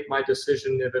 before I make my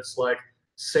decision if it's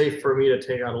safe for me to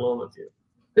take out a loan with you.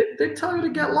 They tell you to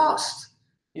get lost,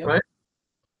 yep. Right?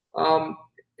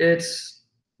 It's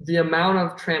the amount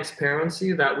of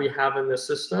transparency that we have in the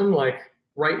system.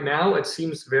 Right now, it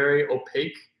seems very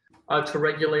opaque to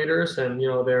regulators, and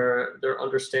they're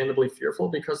understandably fearful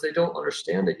because they don't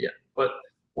understand it yet. But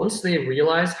once they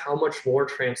realize how much more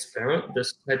transparent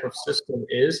this type of system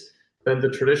is than the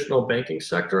traditional banking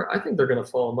sector, I think they're going to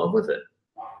fall in love with it.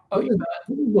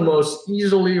 This is the most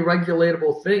easily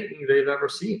regulatable thing they've ever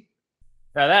seen.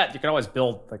 Yeah, that you can always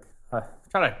build.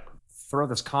 Try to throw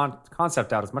this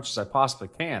concept out as much as I possibly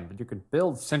can, but you could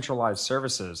build centralized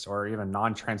services or even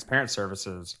non-transparent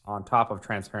services on top of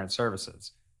transparent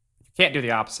services. You can't do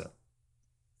the opposite.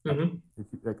 Mm-hmm.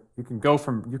 You can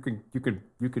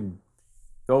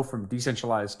go from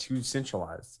decentralized to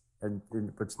centralized. And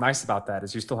what's nice about that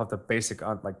is you still have the basic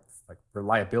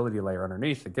reliability layer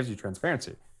underneath that gives you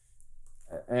transparency.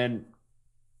 And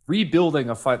rebuilding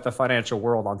the financial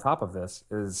world on top of this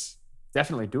is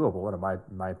definitely doable, and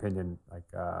in my opinion,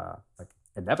 like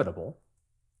inevitable.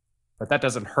 But that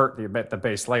doesn't hurt the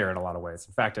base layer in a lot of ways.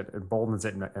 In fact, it emboldens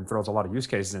it and throws a lot of use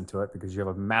cases into it because you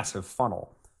have a massive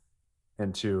funnel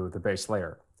into the base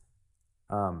layer.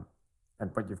 And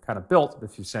what you've kind of built,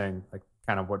 if you're saying like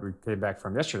kind of what we came back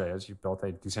from yesterday, is you built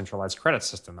a decentralized credit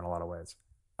system in a lot of ways.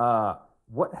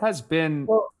 What has been?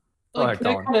 Well, like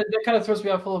that kind of throws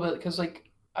me off a little bit because like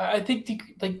I think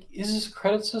is this a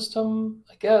credit system?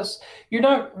 I guess you're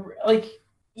not like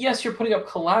yes, you're putting up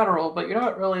collateral, but you're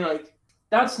not really like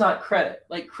that's not credit.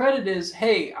 Like credit is,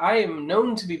 hey, I am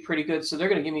known to be pretty good, so they're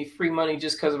going to give me free money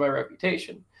just because of my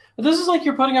reputation. But this is like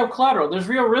you're putting up collateral. There's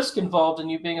real risk involved in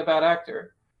you being a bad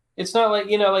actor. It's not like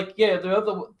like the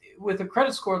other with a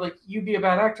credit score, like you be a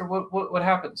bad actor, what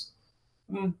happens?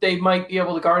 They might be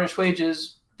able to garnish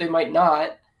wages, they might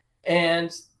not,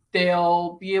 and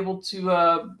they'll be able to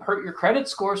hurt your credit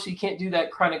score, so you can't do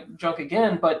that kind of junk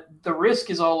again. But the risk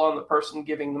is all on the person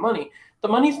giving the money. The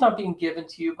money's not being given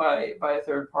to you by a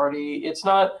third party. It's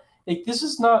not like this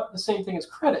is not the same thing as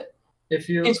credit.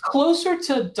 It's closer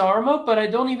to Dharma, but I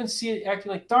don't even see it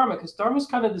acting like Dharma because Dharma is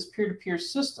kind of this peer-to-peer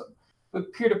system.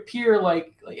 But peer-to-peer,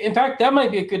 like in fact, that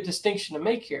might be a good distinction to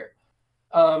make here.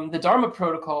 The Dharma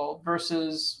protocol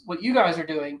versus what you guys are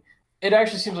doing, it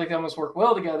actually seems like they almost work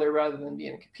well together rather than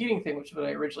being a competing thing, which is what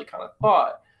I originally kind of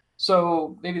thought.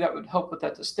 So maybe that would help with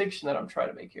that distinction that I'm trying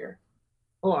to make here.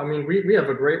 Oh, I mean, we have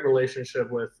a great relationship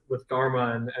with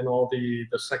Dharma and all the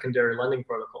secondary lending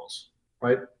protocols,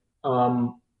 right?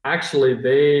 Actually,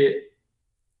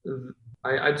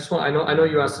 I know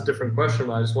you asked a different question,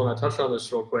 but I just want to touch on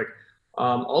this real quick.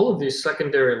 All of these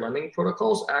secondary lending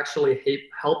protocols actually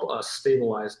help us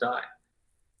stabilize DAI.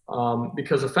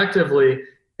 Because effectively,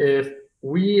 if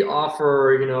we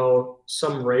offer,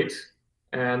 some rate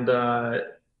and,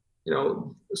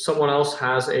 someone else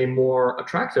has a more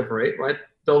attractive rate, right?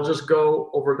 They'll just go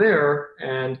over there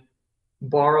and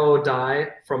borrow DAI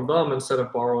from them instead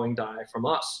of borrowing DAI from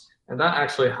us. And that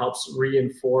actually helps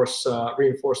reinforce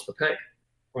the peg,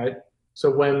 right? So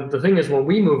when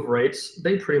we move rates,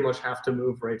 they pretty much have to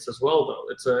move rates as well, though.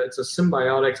 It's a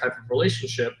symbiotic type of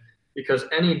relationship because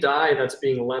any DAI that's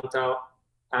being lent out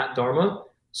at Dharma,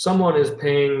 someone is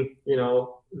paying,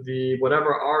 the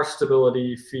whatever our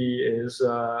stability fee is,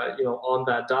 on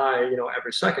that DAI,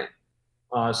 every second.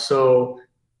 So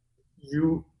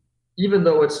even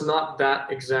though it's not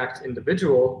that exact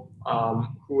individual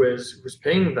who's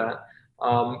paying that,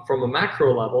 from a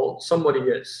macro level, somebody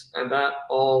is, and that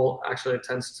all actually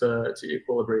tends to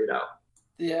equilibrate out.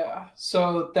 Yeah,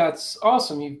 so that's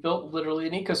awesome. You've built literally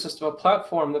an ecosystem, a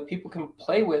platform that people can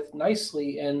play with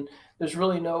nicely, and there's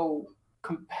really no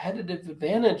competitive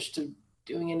advantage to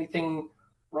doing anything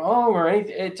wrong or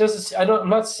anything. It doesn't. I'm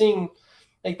not seeing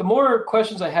like the more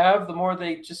questions I have, the more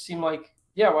they just seem like,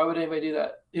 yeah, why would anybody do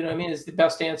that? You know what I mean? Is the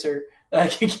best answer that I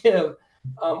could give.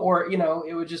 Or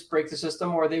it would just break the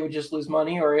system, or they would just lose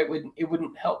money, or it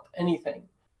wouldn't help anything.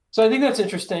 So I think that's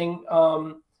interesting.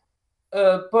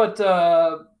 But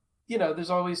there's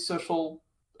always social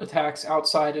attacks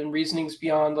outside and reasonings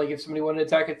beyond. Like if somebody wanted to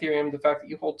attack Ethereum, the fact that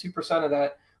you hold 2% of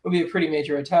that would be a pretty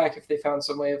major attack if they found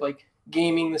some way of like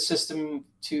gaming the system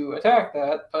to attack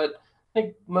that. But I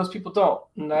think most people don't,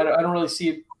 and I don't really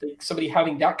see somebody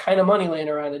having that kind of money laying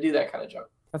around to do that kind of junk.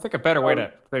 I think a better way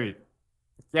to maybe.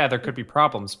 Yeah, there could be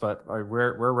problems, but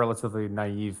we're relatively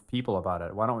naive people about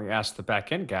it. Why don't we ask the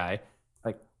back end guy,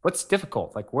 like, what's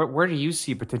difficult? Like, where do you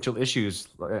see potential issues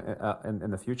in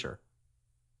the future?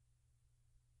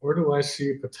 Where do I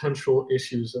see potential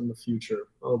issues in the future?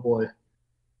 Oh boy.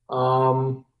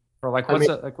 Or like,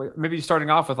 maybe starting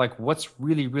off with like, what's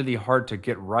really, really hard to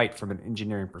get right from an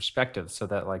engineering perspective, so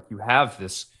that like you have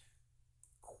this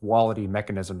quality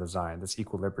mechanism design, this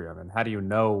equilibrium, and how do you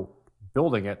know?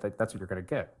 Building it, that's what you're going to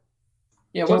get.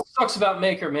 Yeah, what sucks about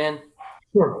Maker, man?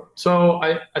 Sure. So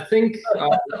I think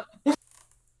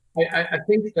I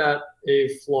think that a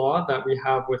flaw that we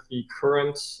have with the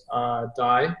current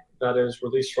DAI that is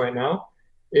released right now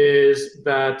is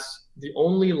that the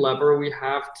only lever we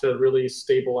have to really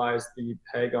stabilize the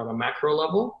peg on a macro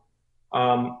level,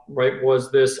 right,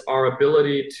 was our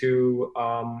ability to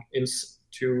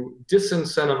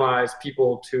disincentivize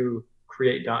people to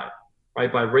create DAI. Right,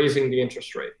 by raising the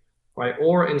interest rate, right,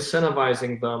 or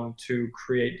incentivizing them to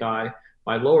create DAI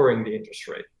by lowering the interest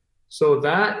rate. So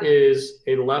that is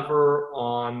a lever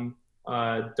on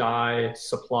DAI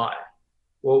supply.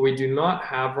 What we do not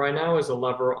have right now is a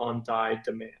lever on DAI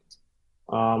demand.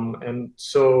 And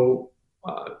so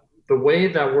the way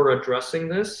that we're addressing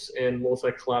this in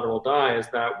multi-collateral DAI is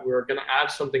that we're going to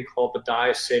add something called the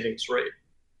DAI savings rate.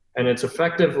 And it's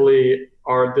effectively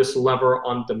this lever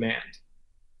on demand.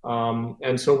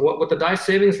 And so what the DAI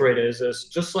savings rate is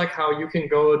just like how you can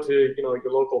go to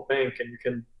your local bank and you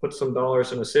can put some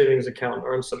dollars in a savings account and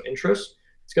earn some interest.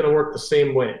 It's going to work the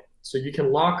same way. So you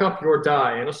can lock up your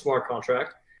DAI in a smart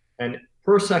contract, and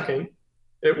per second,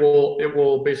 it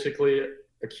will basically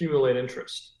accumulate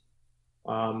interest.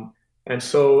 And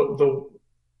so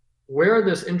where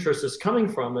this interest is coming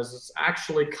from is it's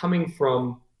actually coming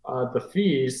from the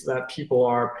fees that people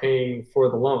are paying for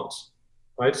the loans,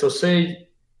 right? So say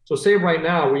right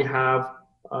now we have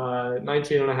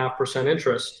 19.5%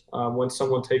 interest when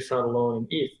someone takes out a loan in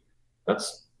ETH.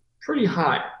 That's pretty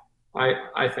high,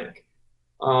 I think.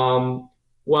 Well,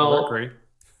 I agree.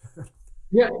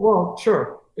 Yeah, well,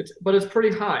 sure. But it's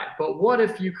pretty high. But what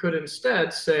if you could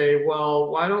instead say, well,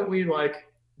 why don't we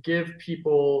give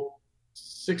people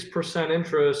 6%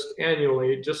 interest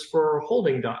annually just for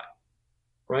holding DAI,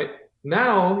 right?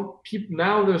 Now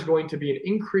there's going to be an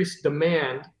increased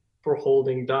demand for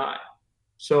holding DAI.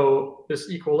 So this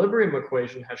equilibrium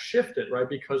equation has shifted, right?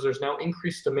 Because there's now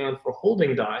increased demand for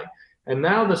holding DAI, and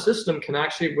now the system can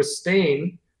actually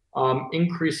withstand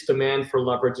increased demand for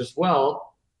leverage as well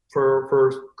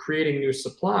for creating new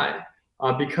supply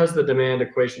because the demand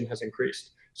equation has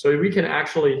increased. So we can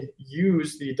actually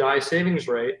use the DAI savings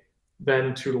rate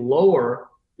then to lower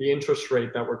the interest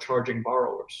rate that we're charging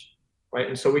borrowers, right?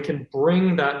 And so we can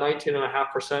bring that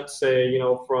 19.5%, say,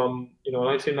 from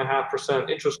 19.5%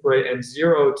 interest rate and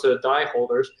 0 to DAI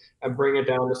holders, and bring it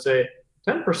down to say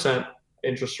 10%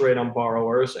 interest rate on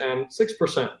borrowers and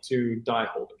 6% to DAI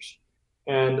holders.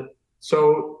 And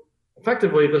so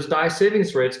effectively, this DAI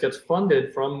savings rates gets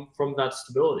funded from that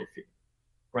stability fee,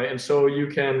 right? And so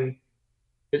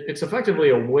it's effectively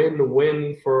a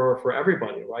win-win for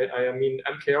everybody, right? I mean,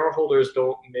 MKR holders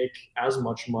don't make as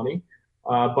much money,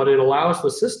 but it allows the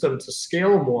system to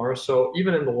scale more. So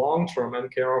even in the long term,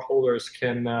 MKR holders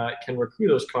can recoup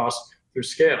those costs through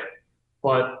scale.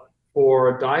 But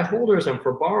for DAI holders and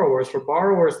for borrowers,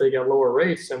 they get lower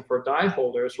rates, and for DAI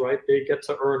holders, right, they get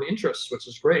to earn interest, which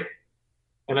is great.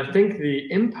 And I think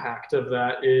the impact of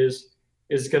that is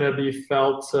going to be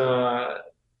felt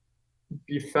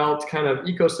kind of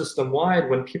ecosystem wide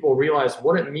when people realize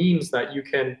what it means that you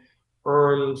can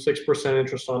earn 6%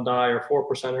 interest on DAI or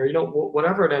 4% or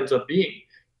whatever it ends up being.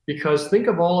 Because think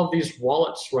of all of these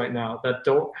wallets right now that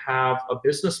don't have a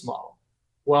business model.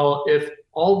 Well, if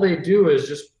all they do is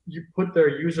just you put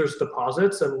their users'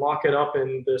 deposits and lock it up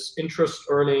in this interest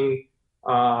earning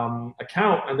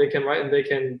account, and they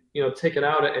can take it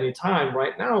out at any time.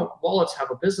 Right now, wallets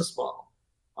have a business model.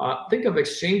 Think of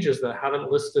exchanges that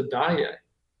haven't listed DAI yet.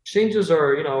 Exchanges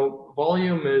are,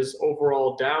 volume is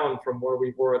overall down from where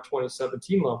we were at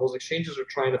 2017 levels. Exchanges are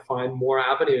trying to find more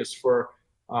avenues for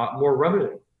more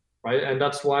revenue, right? And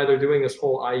that's why they're doing this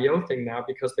whole IEO thing now,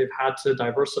 because they've had to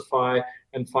diversify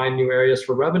and find new areas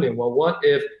for revenue. Well, what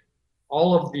if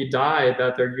all of the DAI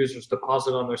that their users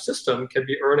deposit on their system can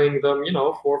be earning them,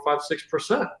 4, 5,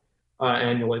 6%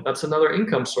 annually? That's another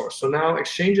income source. So now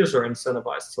exchanges are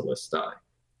incentivized to list DAI.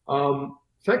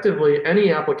 Effectively,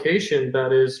 any application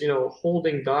that is,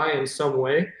 holding DAI in some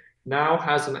way now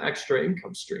has an extra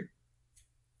income stream.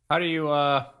 How do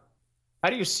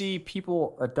you see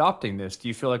people adopting this? Do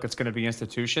you feel like it's going to be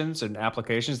institutions and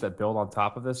applications that build on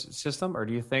top of this system, or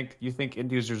do you think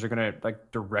end users are going to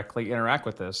directly interact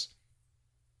with this?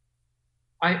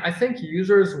 I think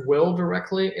users will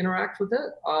directly interact with it,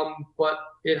 but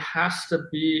it has to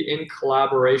be in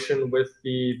collaboration with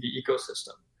the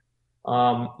ecosystem,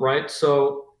 right?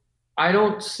 So I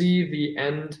don't see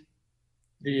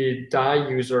the DAI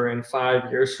user in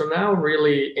 5 years from now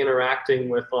really interacting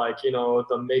with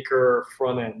the Maker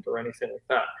front end or anything like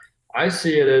that. I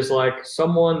see it as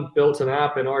someone built an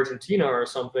app in Argentina or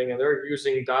something, and they're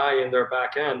using DAI in their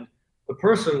back end. The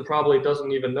person probably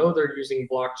doesn't even know they're using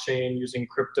blockchain, using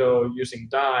crypto, using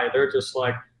DAI. They're just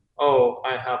oh,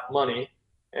 I have money.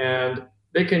 And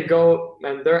they can go,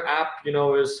 and their app,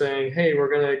 is saying, hey, we're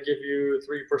going to give you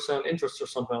 3% interest or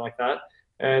something like that.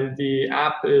 And the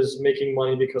app is making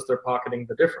money because they're pocketing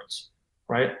the difference,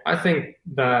 right? I think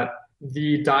that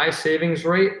the DAI savings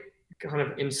rate kind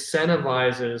of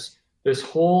incentivizes this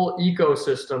whole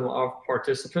ecosystem of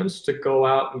participants to go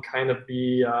out and kind of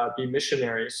be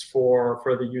missionaries for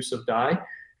the use of DAI.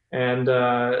 And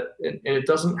it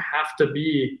doesn't have to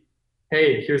be,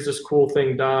 hey, here's this cool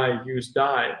thing, DAI, use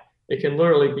DAI. It can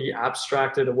literally be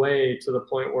abstracted away to the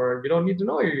point where you don't need to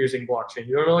know you're using blockchain.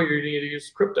 You don't know you need to use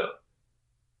crypto.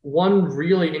 One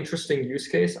really interesting use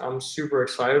case I'm super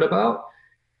excited about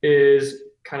is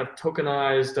kind of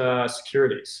tokenized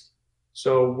securities.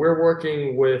 So we're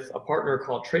working with a partner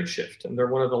called TradeShift, and they're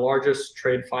one of the largest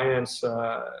trade finance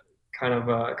kind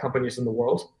of companies in the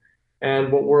world.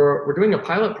 And what we're doing a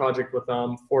pilot project with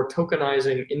them for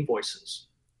tokenizing invoices.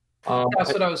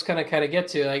 That's what I was kind of get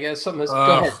to. I guess something that's,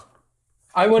 go ahead.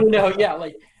 I want to know,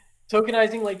 like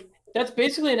tokenizing, like that's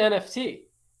basically an NFT.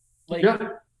 Like,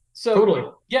 yeah, so totally.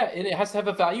 Yeah, it has to have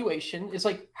a valuation. It's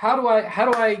like, how do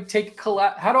I take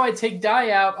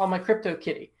DAI out on my crypto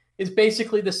kitty? It's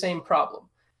basically the same problem.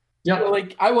 Yeah. So,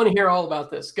 like, I want to hear all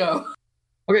about this. Go.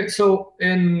 Okay, so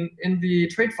in the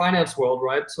trade finance world,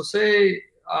 right? So say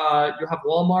you have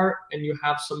Walmart and you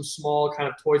have some small kind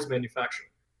of toys manufacturer.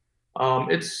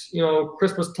 It's,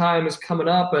 Christmas time is coming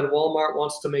up and Walmart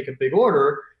wants to make a big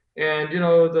order, and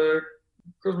the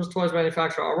Christmas toys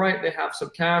manufacturer, all right, they have some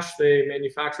cash, they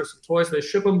manufacture some toys, they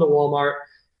ship them to Walmart,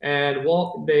 and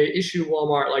they issue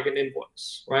Walmart like an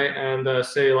invoice, right? And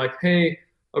say like, hey,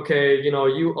 okay,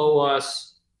 you owe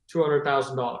us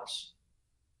 $200,000.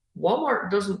 Walmart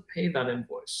doesn't pay that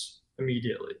invoice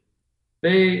immediately.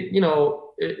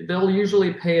 They'll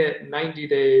usually pay it 90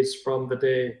 days from the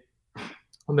day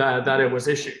that it was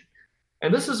issued.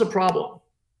 And this is a problem.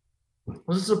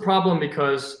 This is a problem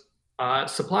because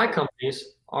supply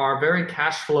companies are very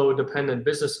cash flow dependent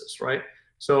businesses, right?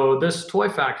 So this toy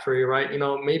factory, right,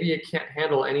 maybe it can't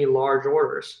handle any large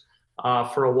orders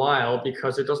for a while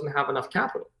because it doesn't have enough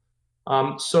capital.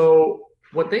 So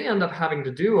what they end up having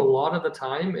to do a lot of the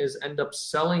time is end up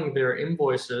selling their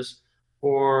invoices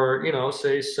for,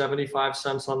 say 75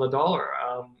 cents on the dollar,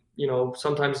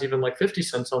 sometimes even like 50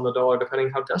 cents on the dollar,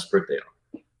 depending how desperate they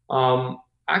are.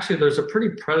 Actually, there's a pretty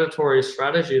predatory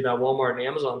strategy that Walmart and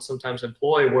Amazon sometimes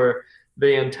employ where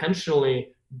they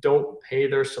intentionally don't pay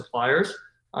their suppliers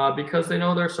because they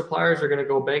know their suppliers are going to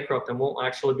go bankrupt and won't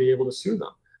actually be able to sue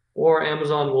them. Or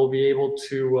Amazon will be able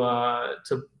to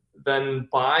then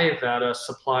buy that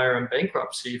supplier in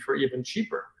bankruptcy for even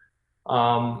cheaper.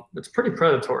 It's pretty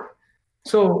predatory.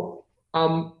 So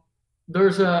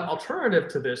there's an alternative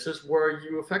to this is where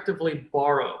you effectively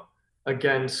borrow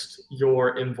against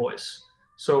your invoice.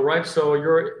 So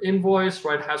your invoice,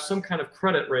 right, has some kind of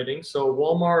credit rating. So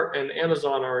Walmart and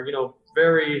Amazon are,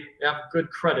 they have good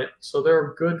credit. So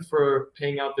they're good for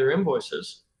paying out their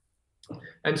invoices.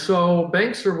 And so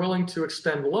banks are willing to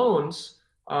extend loans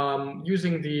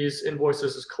using these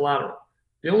invoices as collateral.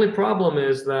 The only problem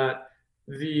is that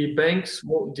the banks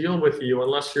won't deal with you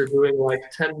unless you're doing like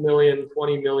 10 million,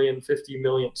 20 million, 50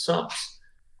 million subs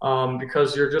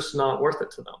because you're just not worth it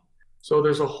to them. So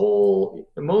there's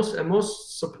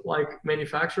most like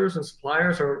manufacturers and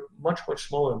suppliers are much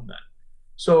smaller than that.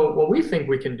 So what we think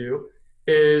we can do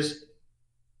is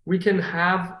we can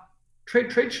have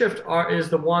TradeShift is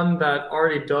the one that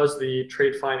already does the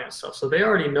trade finance stuff. So they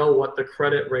already know what the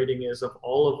credit rating is of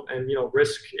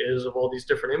risk is of all these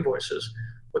different invoices.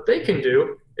 What they can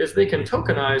do is they can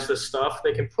tokenize this stuff.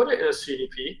 They can put it in a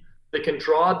CDP. They can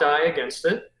draw DAI against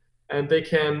it, and they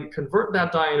can convert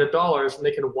that DAI into dollars, and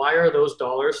they can wire those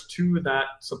dollars to that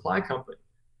supply company.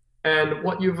 And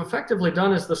what you've effectively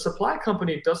done is the supply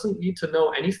company doesn't need to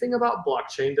know anything about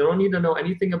blockchain. They don't need to know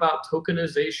anything about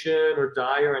tokenization or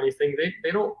DAI or anything.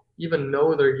 They don't even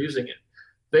know they're using it.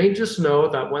 They just know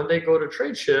that when they go to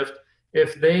TradeShift,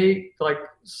 if they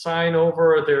sign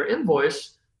over their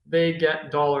invoice, they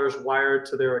get dollars wired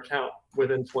to their account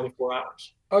within 24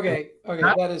 hours. Okay,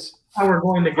 that is how we're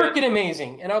going to freaking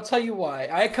amazing. And I'll tell you why.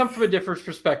 I come from a different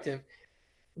perspective.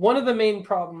 One of the main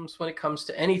problems when it comes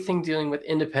to anything dealing with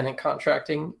independent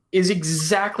contracting is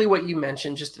exactly what you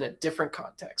mentioned, just in a different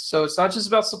context. So it's not just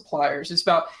about suppliers. It's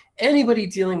about anybody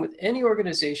dealing with any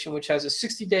organization which has a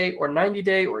 60-day or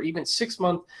 90-day or even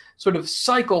 6-month sort of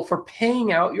cycle for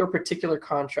paying out your particular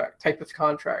type of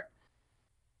contract.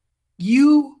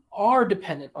 You are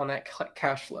dependent on that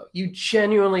cash flow. You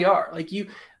genuinely are.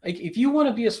 If you want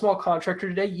to be a small contractor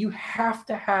today, you have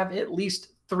to have at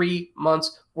least 3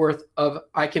 months worth of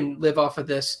I can live off of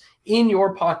this in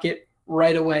your pocket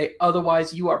right away.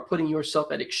 Otherwise, you are putting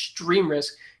yourself at extreme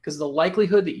risk because the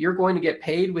likelihood that you're going to get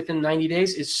paid within 90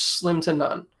 days is slim to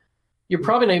none. You're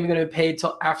probably not even going to be paid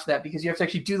till after that because you have to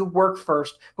actually do the work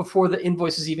first before the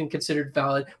invoice is even considered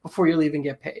valid, before you'll even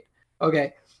get paid.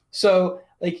 Okay, so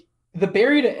the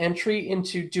barrier to entry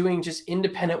into doing just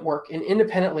independent work and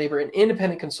independent labor and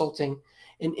independent consulting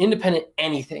and independent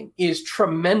anything is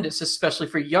tremendous, especially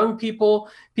for young people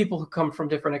who come from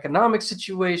different economic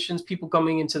situations, people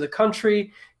coming into the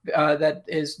country that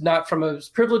is not from a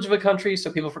privilege of a country.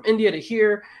 So people from India to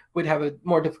here would have a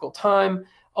more difficult time.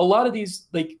 A lot of these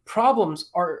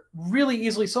problems are really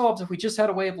easily solved if we just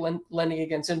had a way of lending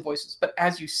against invoices. But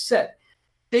as you said,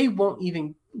 they won't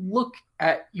even look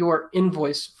at your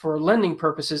invoice for lending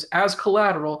purposes as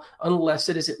collateral unless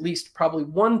it is at least probably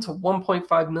 1 to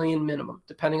 1.5 million minimum,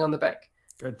 depending on the bank.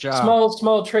 Good job.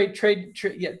 Small trade.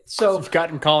 Yeah. So you've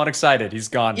gotten Colin excited. He's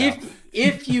gone now.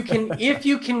 If you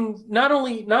can not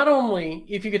only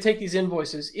if you could take these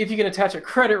invoices, if you can attach a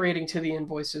credit rating to the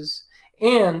invoices,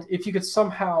 and if you could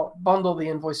somehow bundle the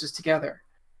invoices together,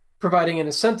 providing an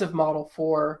incentive model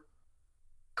for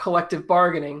collective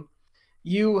bargaining,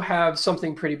 you have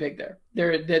something pretty big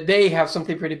there. They have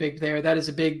something pretty big there. That is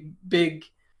a big,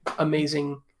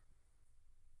 amazing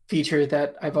feature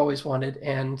that I've always wanted,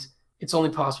 and it's only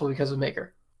possible because of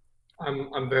Maker.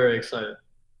 I'm very excited.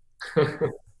 Sorry,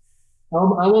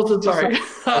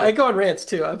 I go on rants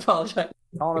too. I apologize.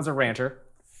 Colin is a ranter.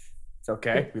 It's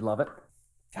okay. We love it.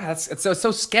 God, it's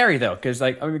so scary though, because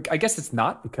I guess it's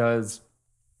not, because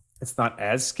it's not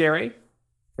as scary.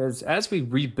 Because as we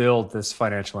rebuild this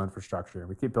financial infrastructure,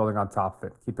 we keep building on top of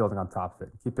it, keep building on top of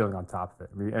it, keep building on top of it.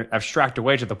 We abstract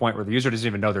away to the point where the user doesn't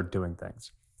even know they're doing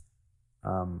things.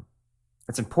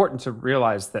 It's important to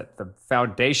realize that the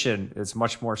foundation is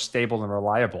much more stable and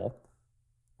reliable,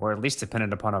 or at least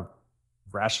dependent upon a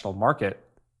rational market,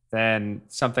 than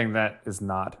something that is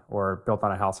not, or built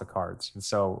on a house of cards. And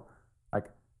so,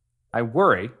 I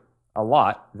worry a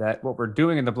lot that what we're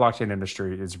doing in the blockchain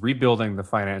industry is rebuilding the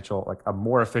financial, a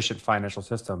more efficient financial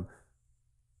system,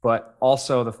 but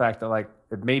also the fact that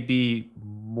it may be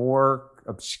more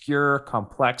obscure,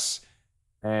 complex,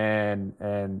 and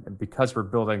because we're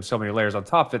building so many layers on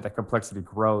top of it, that complexity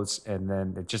grows, and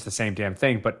then it's just the same damn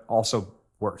thing, but also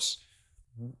worse.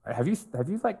 Have you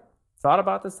thought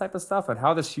about this type of stuff and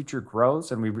how this future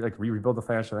grows, and we rebuild the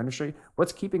financial industry?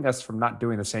 What's keeping us from not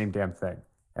doing the same damn thing?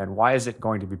 And why is it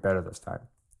going to be better this time?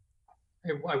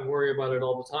 I worry about it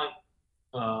all the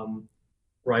time.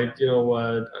 Right?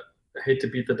 I hate to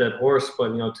beat the dead horse, but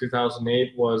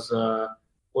 2008 was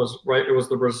right. It was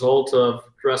the result of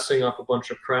dressing up a bunch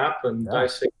of crap and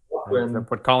dicing up. And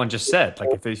what Colin just said,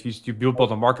 if you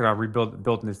build a market on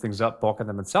building these things up, bulking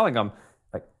them and selling them,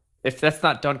 if that's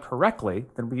not done correctly,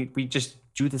 then we just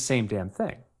do the same damn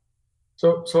thing.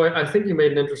 So I think you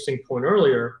made an interesting point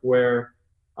earlier where,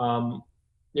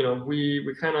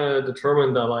 we kind of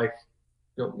determined that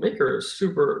Maker is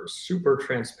super, super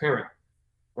transparent,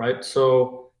 right?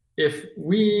 So if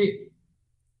we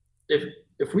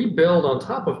build on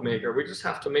top of Maker, we just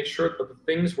have to make sure that the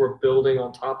things we're building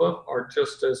on top of are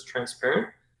just as transparent.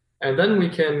 And then we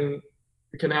can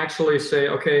actually say,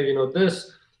 okay,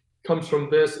 this comes from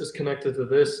this, is connected to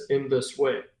this in this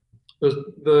way.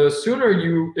 The sooner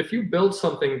if you build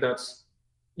something that's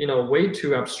way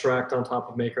too abstract on top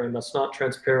of Maker and that's not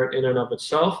transparent in and of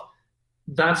itself,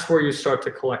 that's where you start to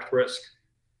collect risk,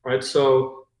 right?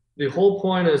 So the whole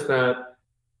point is that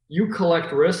you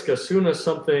collect risk as soon as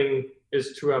something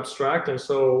is too abstract. And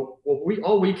so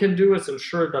all we can do is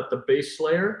ensure that the base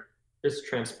layer is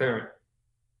transparent.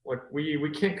 We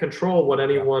can't control what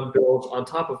anyone builds on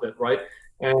top of it, right?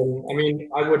 And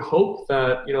I would hope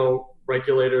that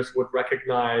regulators would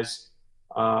recognize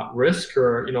risk,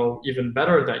 or even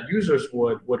better, that users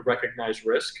would recognize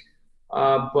risk.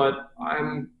 But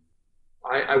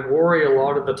I worry a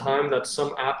lot of the time that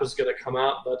some app is going to come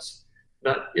out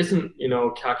that isn't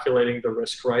calculating the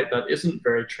risk right, that isn't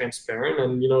very transparent,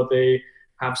 and they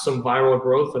have some viral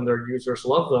growth and their users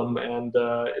love them, and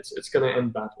it's going to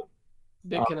end badly.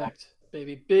 BitConnect,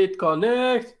 baby,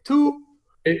 BitConnect 2.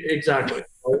 Exactly.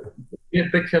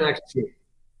 BitConnect 2.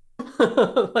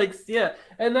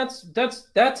 And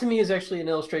that to me is actually an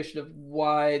illustration of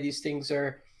why these things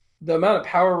are, the amount of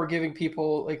power we're giving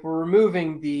people. We're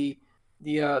removing the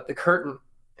curtain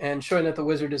and showing that the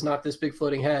wizard is not this big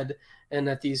floating head, and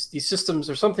that these systems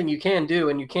are something you can do,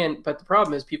 and you can, but the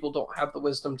problem is people don't have the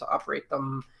wisdom to operate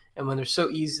them, and when they're so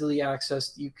easily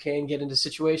accessed, you can get into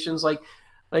situations like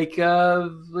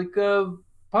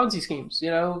Ponzi schemes,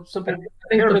 simple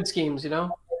pyramid schemes, I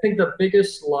think the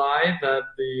biggest lie that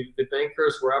the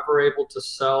bankers were ever able to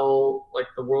sell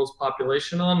the world's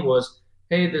population on was,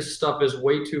 hey, this stuff is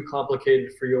way too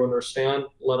complicated for you to understand.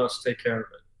 Let us take care of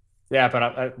it. Yeah,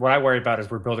 but what I worry about is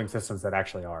we're building systems that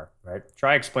actually are, right?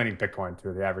 Try explaining Bitcoin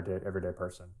to the everyday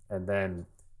person, and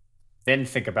then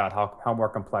think about how more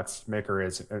complex Maker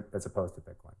is as opposed to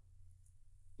Bitcoin.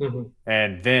 Mm-hmm.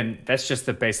 And then that's just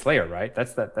the base layer, right?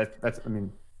 That's But that's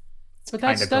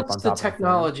the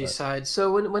technology side.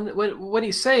 So when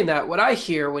he's saying that, what I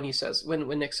hear when Nick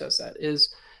says that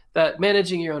is that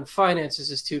managing your own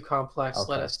finances is too complex. Okay.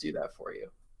 Let us do that for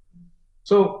you.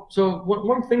 So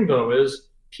one thing though is,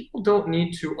 people don't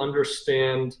need to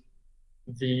understand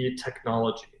the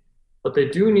technology, but they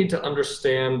do need to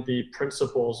understand the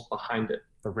principles behind it.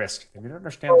 the risk. They need to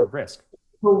understand the risk.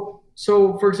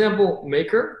 So for example,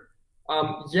 Maker,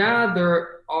 yeah,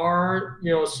 there are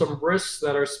some risks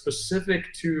that are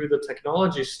specific to the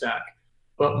technology stack,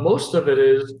 but most of it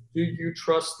is, do you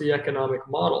trust the economic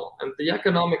model? And the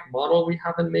economic model we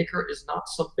have in Maker is not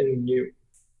something new.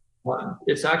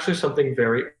 It's actually something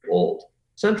very old.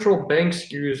 Central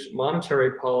banks use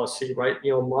monetary policy, right?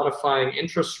 Modifying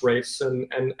interest rates and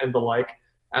the like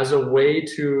as a way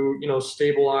to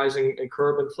stabilize and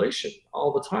curb inflation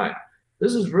all the time.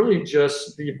 This is really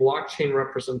just the blockchain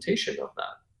representation of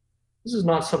that. This is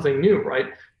not something new,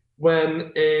 right?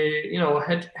 When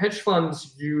hedge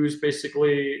funds use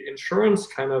basically insurance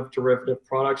kind of derivative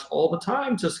products all the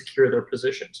time to secure their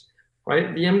positions,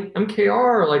 right? The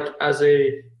MKR, like as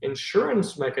a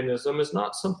insurance mechanism, is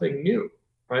not something new,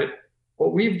 right?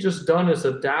 What we've just done is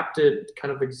adapted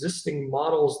kind of existing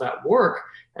models that work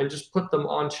and just put them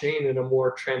on chain in a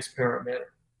more transparent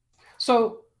manner.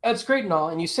 So that's great and all,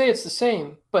 and you say it's the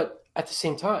same, but at the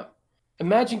same time,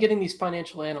 imagine getting these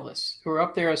financial analysts who are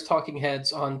up there as talking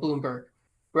heads on Bloomberg,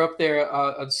 who are up there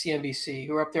on CNBC,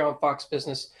 who are up there on Fox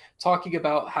Business, talking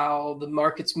about how the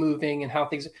market's moving and how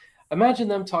things. Imagine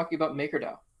them talking about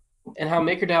MakerDAO and how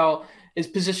MakerDAO is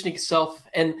positioning itself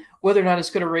and whether or not it's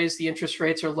going to raise the interest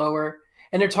rates or lower.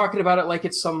 And they're talking about it like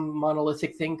it's some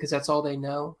monolithic thing because that's all they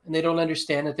know, and they don't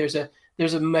understand that there's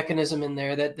a mechanism in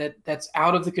there that's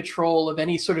out of the control of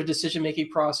any sort of decision-making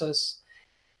process.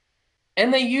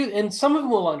 And some of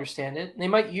them will understand it. They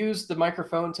might use the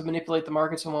microphone to manipulate the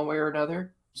markets in one way or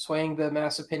another, swaying the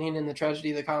mass opinion in the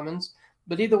tragedy of the commons.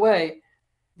 But either way,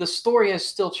 the story has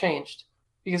still changed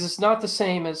because it's not the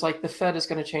same as like the Fed is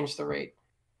going to change the rate.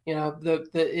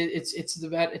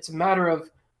 It's a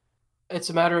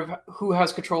matter of who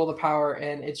has control of the power,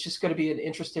 and it's just going to be an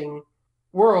interesting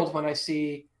world when I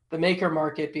see the Maker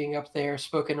market being up there,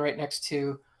 spoken right next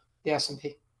to the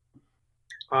S&P.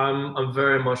 I'm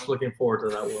very much looking forward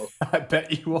to that, Will. I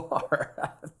bet you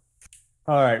are.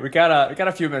 All right, we got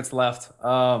a few minutes left.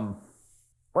 What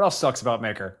else sucks about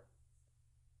Maker?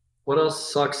 What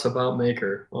else sucks about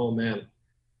Maker? Oh man.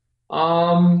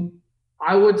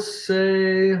 I would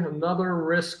say another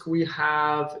risk we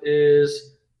have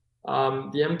is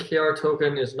the MKR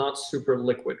token is not super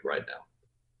liquid right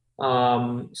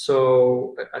now.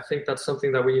 So I think that's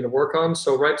something that we need to work on.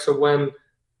 So when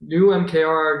new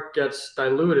MKR gets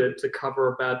diluted to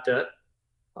cover bad debt,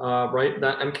 right?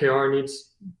 That MKR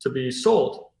needs to be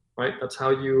sold, right? That's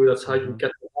how you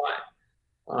get the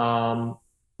buy.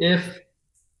 If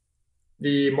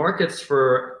the markets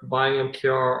for buying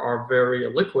MKR are very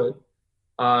illiquid,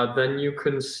 then you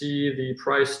can see the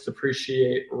price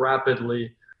depreciate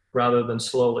rapidly rather than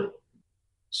slowly.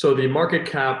 So the market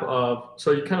cap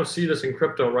so you kind of see this in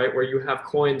crypto, right? Where you have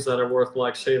coins that are worth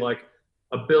say $1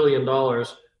 billion,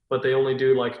 but they only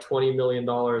do like $20 million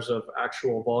of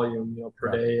actual volume,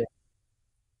 per day.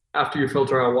 After you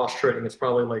filter out wash trading, it's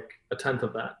probably like a tenth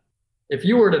of that. If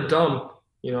you were to dump,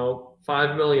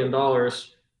 $5 million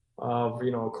of,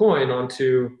 a coin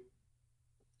onto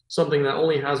something that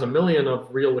only has $1 million of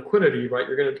real liquidity, right?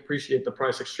 You're going to depreciate the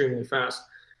price extremely fast.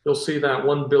 You'll see that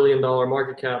 $1 billion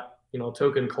market cap,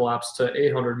 token collapse to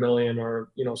 800 million or,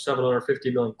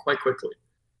 750 million quite quickly.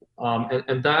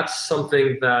 And that's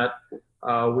something that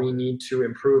we need to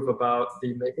improve about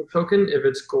the Maker token if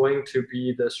it's going to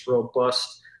be this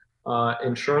robust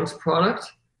insurance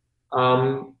product.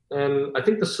 And I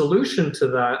think the solution to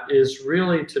that is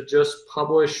really to just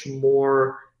publish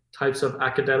more types of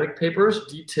academic papers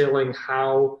detailing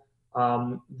how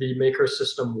the Maker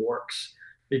system works.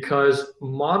 Because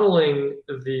modeling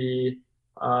the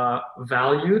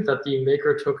value that the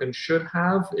Maker token should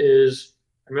have is,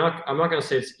 I'm not going to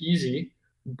say it's easy,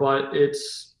 but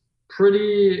it's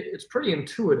pretty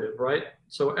intuitive, right?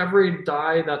 So every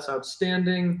DAI that's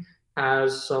outstanding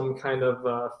has some kind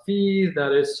of fee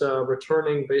that it's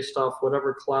returning based off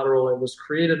whatever collateral it was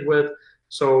created with.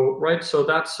 So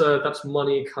that's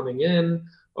money coming in.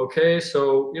 Okay,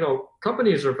 so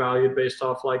companies are valued based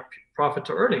off like profit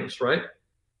to earnings, right?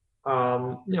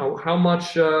 How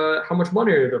much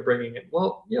money are they bringing in?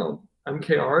 Well,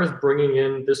 MKR is bringing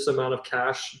in this amount of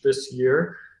cash this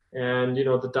year, and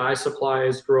the DAI supply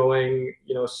is growing,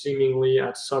 seemingly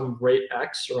at some rate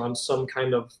X or on some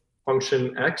kind of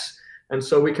function X, and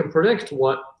so we can predict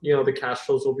what the cash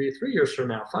flows will be 3 years from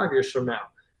now, 5 years from now.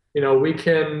 We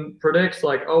can predict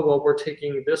like, oh well, we're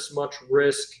taking this much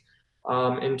risk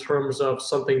in terms of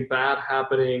something bad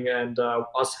happening and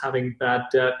us having bad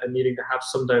debt and needing to have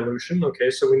some dilution.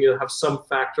 Okay, so we need to have some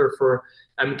factor for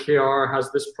MKR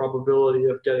has this probability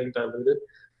of getting diluted.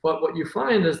 But what you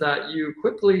find is that you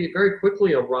very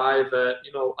quickly arrive at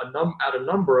a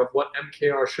number of what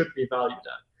MKR should be valued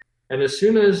at. And as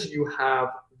soon as you have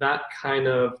that kind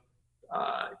of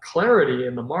clarity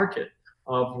in the market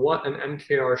of what an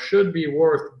MKR should be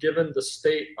worth given the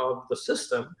state of the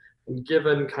system and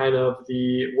given kind of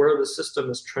where the system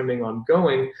is trending on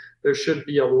going, there should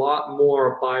be a lot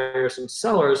more buyers and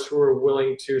sellers who are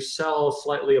willing to sell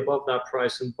slightly above that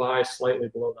price and buy slightly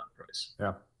below that price.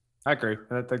 Yeah, I agree.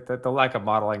 The lack of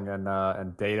modeling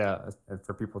and data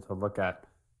for people to look at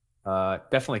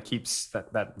definitely keeps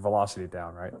that velocity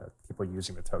down, right? People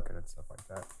using the token and stuff like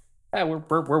that. Yeah,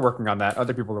 we're working on that.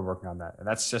 Other people are working on that, and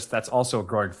that's also a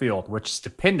growing field, which is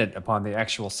dependent upon the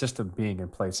actual system being in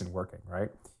place and working. Right?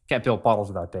 You can't build models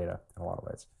without data in a lot of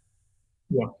ways.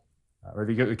 Yeah. Or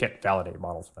you can't validate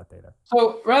models without data.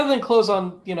 So rather than close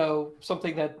on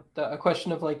something that a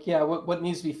question of like, what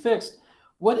needs to be fixed,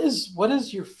 what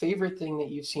is your favorite thing that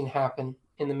you've seen happen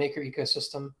in the Maker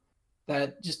ecosystem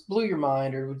that just blew your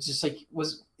mind, or just like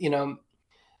was the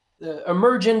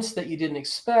emergence that you didn't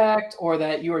expect, or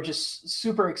that you were just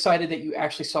super excited that you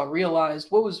actually saw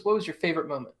realized? What was your favorite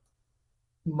moment?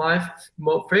 My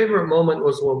favorite moment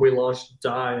was when we launched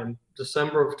DAI in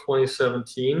December of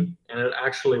 2017, and it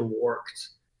actually worked.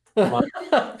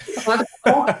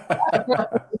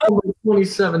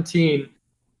 2017,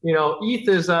 ETH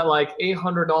is at like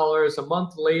 $800. A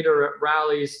month later, it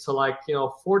rallies to like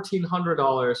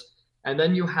 $1,400, and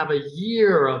then you have a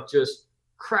year of just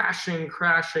crashing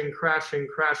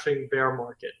bear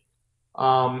market.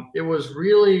 It was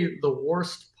really the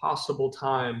worst possible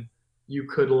time you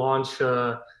could launch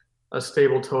a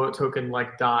stable token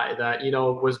like DAI that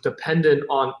was dependent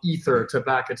on Ether to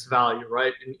back its value,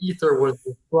 right? And Ether was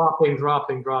dropping.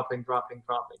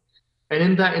 And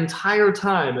in that entire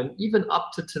time, and even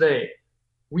up to today,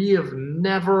 we have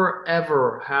never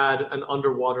ever had an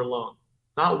underwater loan,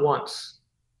 not once.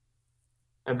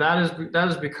 And that is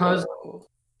because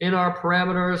in our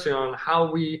parameters, and how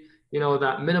we,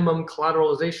 that minimum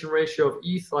collateralization ratio of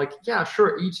ETH, like, yeah,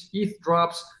 sure, each ETH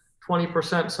drops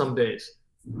 20% some days,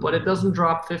 but it doesn't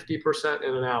drop 50%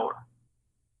 in an hour,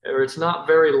 or it's not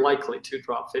very likely to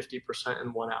drop 50%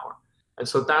 in 1 hour. And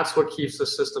so that's what keeps the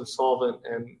system solvent,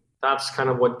 and that's kind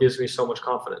of what gives me so much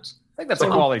confidence. I think that's a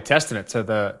quality testament to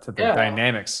the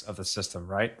dynamics of the system,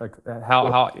 right? Like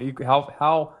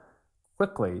how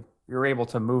quickly you're able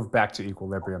to move back to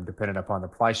equilibrium depending upon the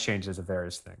price changes of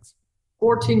various things.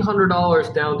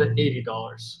 $1,400 down to $80.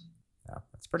 Yeah,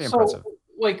 that's pretty impressive.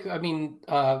 Like, I mean,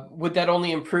 would that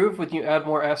only improve when you add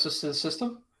more assets to the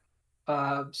system?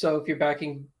 So if you're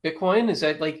backing Bitcoin, is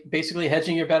that like basically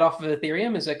hedging your bet off of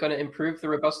Ethereum? Is that going to improve the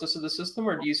robustness of the system,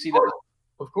 or do you see that?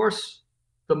 Of course.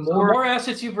 The more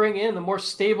assets you bring in, the more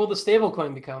stable the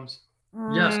stablecoin becomes.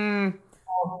 Yes. I'm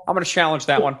going to challenge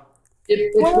that one.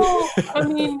 I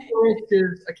mean,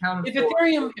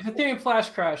 if Ethereum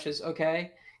flash crashes,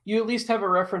 okay, you at least have a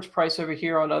reference price over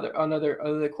here on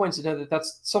other coins to know that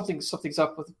that's something's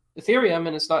up with Ethereum,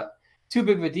 and it's not too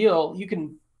big of a deal. You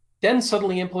can then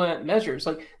suddenly implement measures.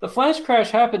 Like the flash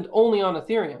crash happened only on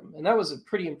Ethereum, and that was a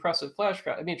pretty impressive flash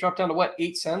crash. I mean, it dropped down to what,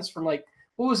 8 cents from like,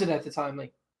 what was it at the time,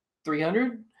 like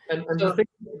 300? And so, the thing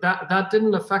that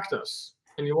didn't affect us.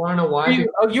 And you want to know why?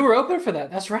 You were open for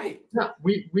that. That's right. Yeah,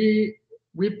 we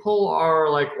pull our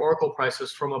like Oracle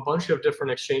prices from a bunch of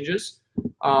different exchanges,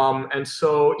 and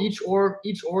so each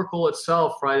Oracle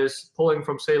itself, right, is pulling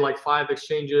from say like 5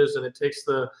 exchanges, and it takes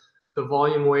the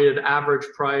volume weighted average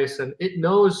price, and it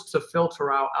knows to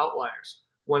filter out outliers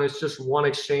when it's just one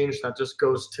exchange that just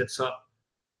goes tits up.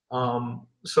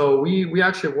 So we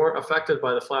actually weren't affected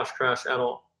by the flash crash at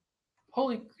all.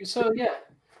 So yeah.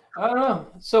 I don't know.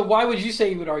 So why would you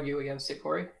say you would argue against it,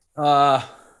 Corey?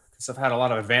 Because I've had a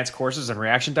lot of advanced courses in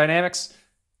reaction dynamics,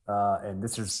 and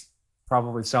this is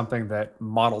probably something that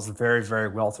models very, very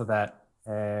well to that,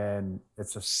 and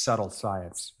it's a subtle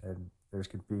science, and there's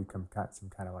could be some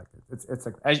kind of like it's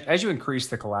like as you increase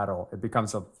the collateral, it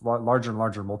becomes a larger and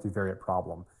larger multivariate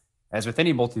problem. As with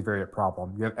any multivariate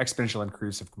problem, you have exponential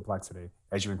increase of complexity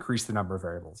as you increase the number of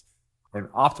variables. And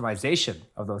optimization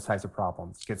of those types of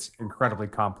problems gets incredibly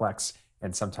complex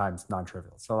and sometimes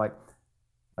non-trivial. So like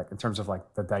in terms of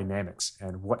like the dynamics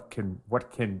and what can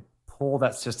pull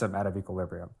that system out of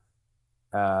equilibrium.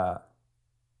 So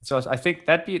I think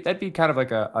that'd be kind of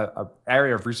like a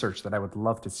area of research that I would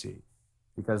love to see,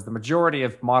 because the majority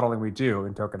of modeling we do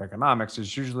in token economics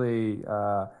is usually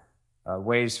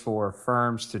ways for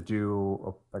firms to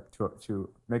do to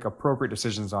make appropriate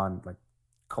decisions on like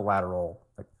collateral,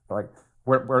 like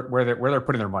where they're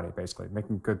putting their money, basically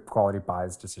making good quality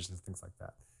buys decisions, things like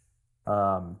that.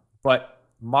 But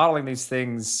modeling these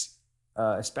things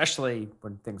especially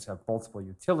when things have multiple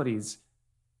utilities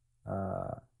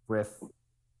with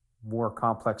more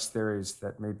complex theories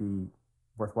that may be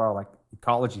worthwhile, like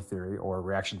ecology theory or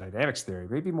reaction dynamics theory,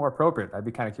 may be more appropriate. I'd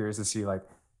be kind of curious to see like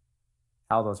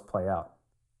how those play out.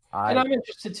 And I'm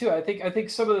interested too. I think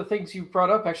some of the things you brought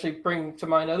up actually bring to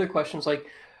mind other questions, like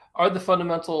are the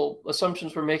fundamental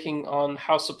assumptions we're making on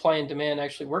how supply and demand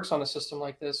actually works on a system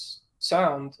like this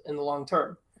sound in the long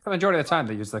term? For the majority of the time,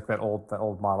 they use like that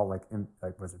old model,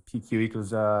 like was it PQ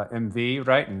equals MV,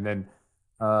 right? And then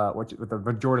what the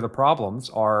majority of the problems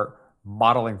are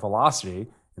modeling velocity,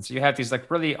 and so you have these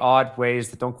like really odd ways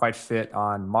that don't quite fit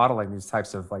on modeling these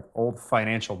types of like old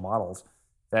financial models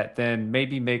that then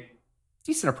maybe make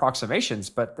decent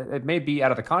approximations, but it may be out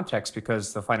of the context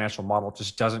because the financial model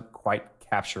just doesn't quite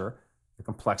capture the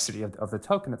complexity of the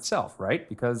token itself, right?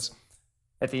 Because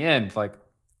at the end, like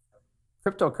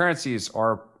cryptocurrencies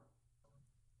are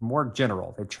more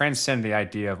general. They transcend the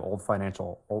idea of old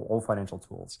financial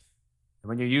tools. And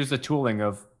when you use the tooling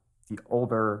of the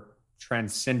older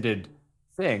transcended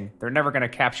thing, they're never going to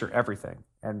capture everything.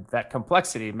 And that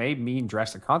complexity may mean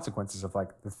drastic consequences of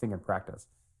like the thing in practice.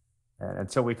 And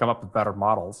until we come up with better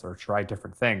models or try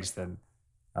different things, then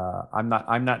I'm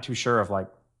not too sure of like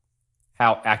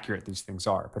how accurate these things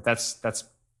are. But that's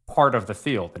part of the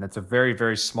field, and it's a very,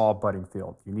 very small budding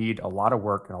field. You need a lot of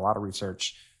work and a lot of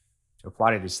research to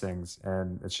apply to these things,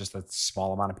 and it's just a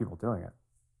small amount of people doing it.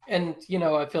 And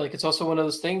I feel like it's also one of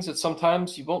those things that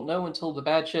sometimes you won't know until the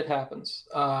bad shit happens.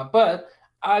 But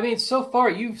I mean, so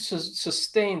far you've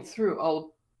sustained through a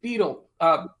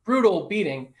brutal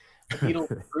beating. Beetle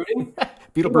brooding?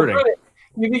 Beetle brooding.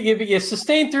 You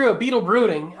sustained through a beetle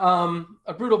brooding,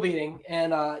 a brutal beating.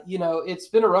 And, it's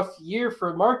been a rough year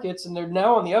for markets, and they're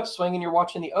now on the upswing, and you're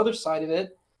watching the other side of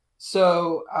it.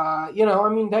 So,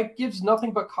 that gives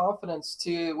nothing but confidence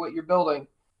to what you're building.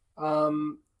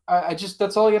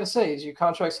 That's all I got to say is your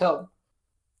contract's held.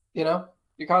 Your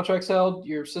contract's held,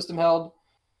 your system held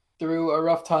through a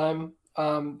rough time.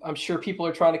 I'm sure people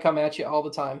are trying to come at you all the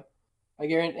time. I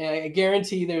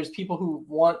guarantee there's people who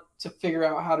want to figure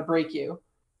out how to break you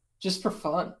just for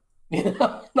fun.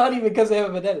 Not even because they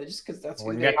have a vendetta, just because that's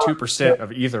when you got 2%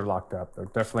 of Ether locked up. They're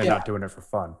definitely not doing it for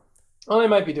fun. Well, they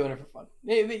might be doing it for fun.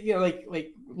 Let's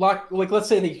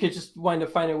say that you could just wind up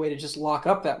finding a way to just lock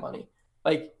up that money.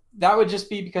 Like that would just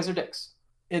be because they're dicks.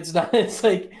 It's not. It's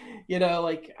like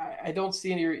I don't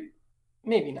see any.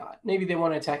 Maybe not. Maybe they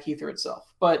want to attack Ether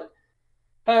itself, but.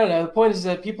 I don't know. The point is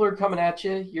that people are coming at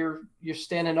you. You're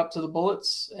standing up to the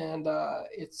bullets, and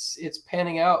it's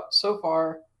panning out so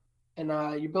far. And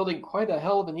you're building quite a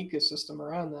hell of an ecosystem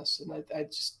around this. And I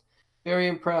just very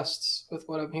impressed with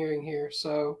what I'm hearing here.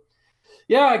 So,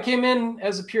 yeah, I came in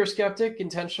as a pure skeptic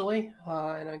intentionally,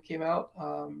 and I came out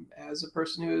as a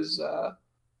person who is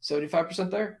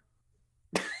 75% there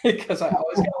because I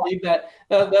always got to leave that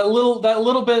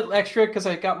little bit extra because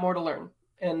I got more to learn.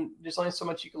 And there's only so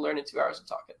much you can learn in 2 hours of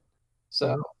talking.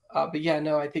 So, but yeah,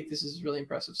 no, I think this is really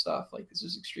impressive stuff. Like this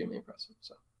is extremely impressive.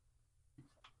 So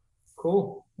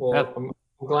cool. Well, I'm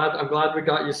glad we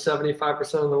got you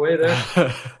 75% of the way there.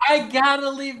 I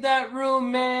gotta leave that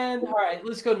room, man. All right,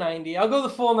 let's go 90. I'll go the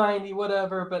full 90,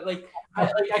 whatever. But I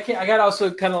can't. I gotta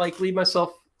also kind of like leave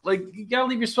myself. Like you gotta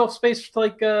leave yourself space for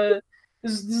like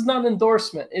This is not an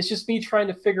endorsement. It's just me trying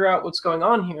to figure out what's going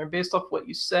on here. And based off what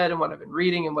you said and what I've been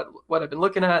reading and what I've been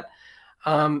looking at,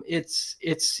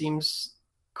 it seems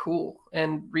cool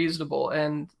and reasonable.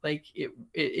 And like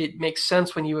it makes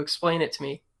sense when you explain it to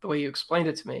me, the way you explained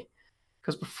it to me.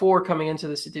 Because before coming into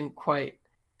this, it didn't quite.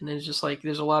 And then it's just like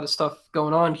there's a lot of stuff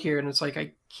going on here. And it's like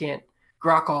I can't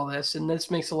grok all this. And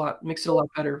this makes it a lot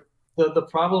better. The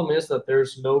problem is that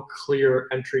there's no clear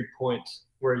entry point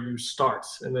where you start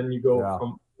and then you go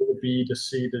from B to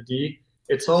C to D.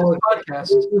 It's always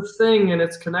this thing and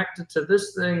it's connected to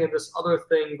this thing and this other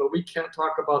thing, but we can't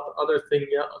talk about the other thing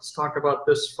yet. Let's talk about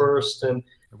this first. And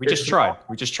we just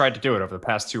tried to do it over the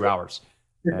past 2 hours.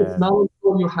 It's not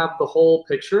until you have the whole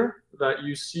picture that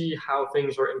you see how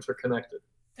things are interconnected.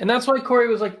 And that's why Corey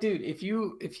was like, dude, if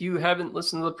you haven't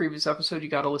listened to the previous episode, you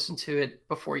got to listen to it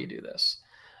before you do this.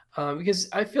 Because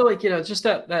I feel like, just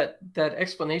that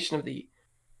explanation of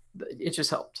it just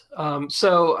helped.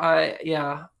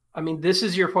 I mean, this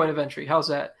is your point of entry. How's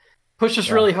that? Push us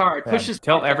really hard. Push us.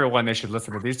 Tell everyone they should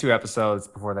listen to these 2 episodes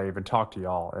before they even talk to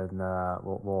y'all, and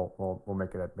we'll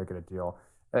make it a deal.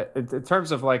 In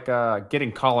terms of like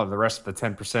getting Colin the rest of the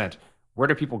 10%, where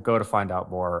do people go to find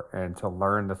out more and to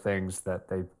learn the things that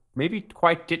they maybe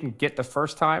quite didn't get the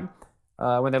first time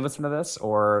when they listen to this,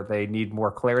 or they need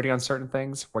more clarity on certain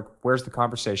things? Where's the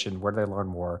conversation? Where do they learn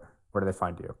more? Where do they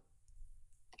find you?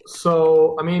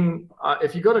 So, I mean,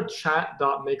 if you go to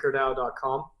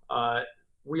chat.makerdao.com,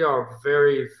 we are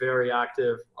very, very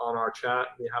active on our chat.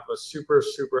 We have a super,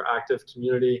 super active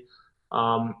community.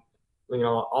 All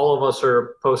of us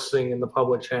are posting in the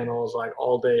public channels like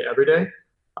all day, every day.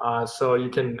 So you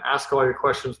can ask all your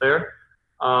questions there.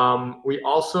 We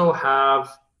also have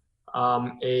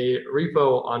a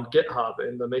repo on GitHub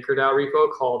in the MakerDAO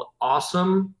repo called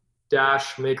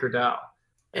awesome-MakerDAO.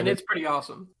 And it's pretty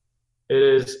awesome. It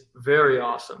is very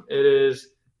awesome. It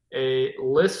is a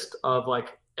list of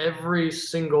like every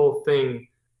single thing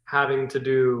having to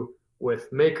do with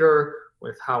Maker,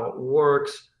 with how it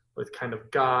works, with kind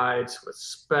of guides, with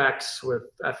specs, with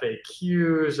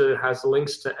FAQs. It has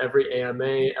links to every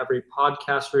AMA, every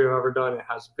podcast we've ever done. It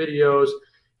has videos.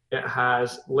 It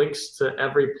has links to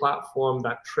every platform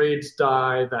that trades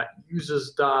DAI, that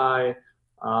uses DAI.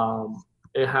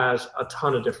 It has a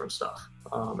ton of different stuff.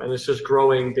 And it's just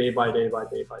growing day by day by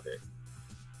day by day.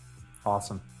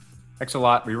 Awesome. Thanks a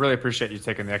lot. We really appreciate you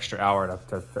taking the extra hour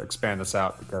to expand this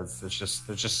out, because there's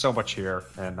just so much here.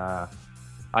 And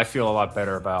I feel a lot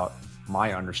better about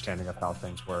my understanding of how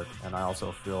things work. And I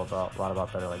also feel a lot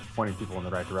about better, like pointing people in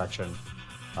the right direction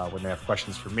when they have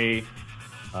questions for me.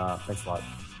 Thanks a lot.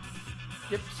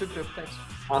 Yep, super. Thanks.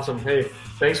 Awesome. Hey,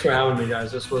 thanks for having me,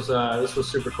 guys. This was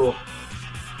super cool.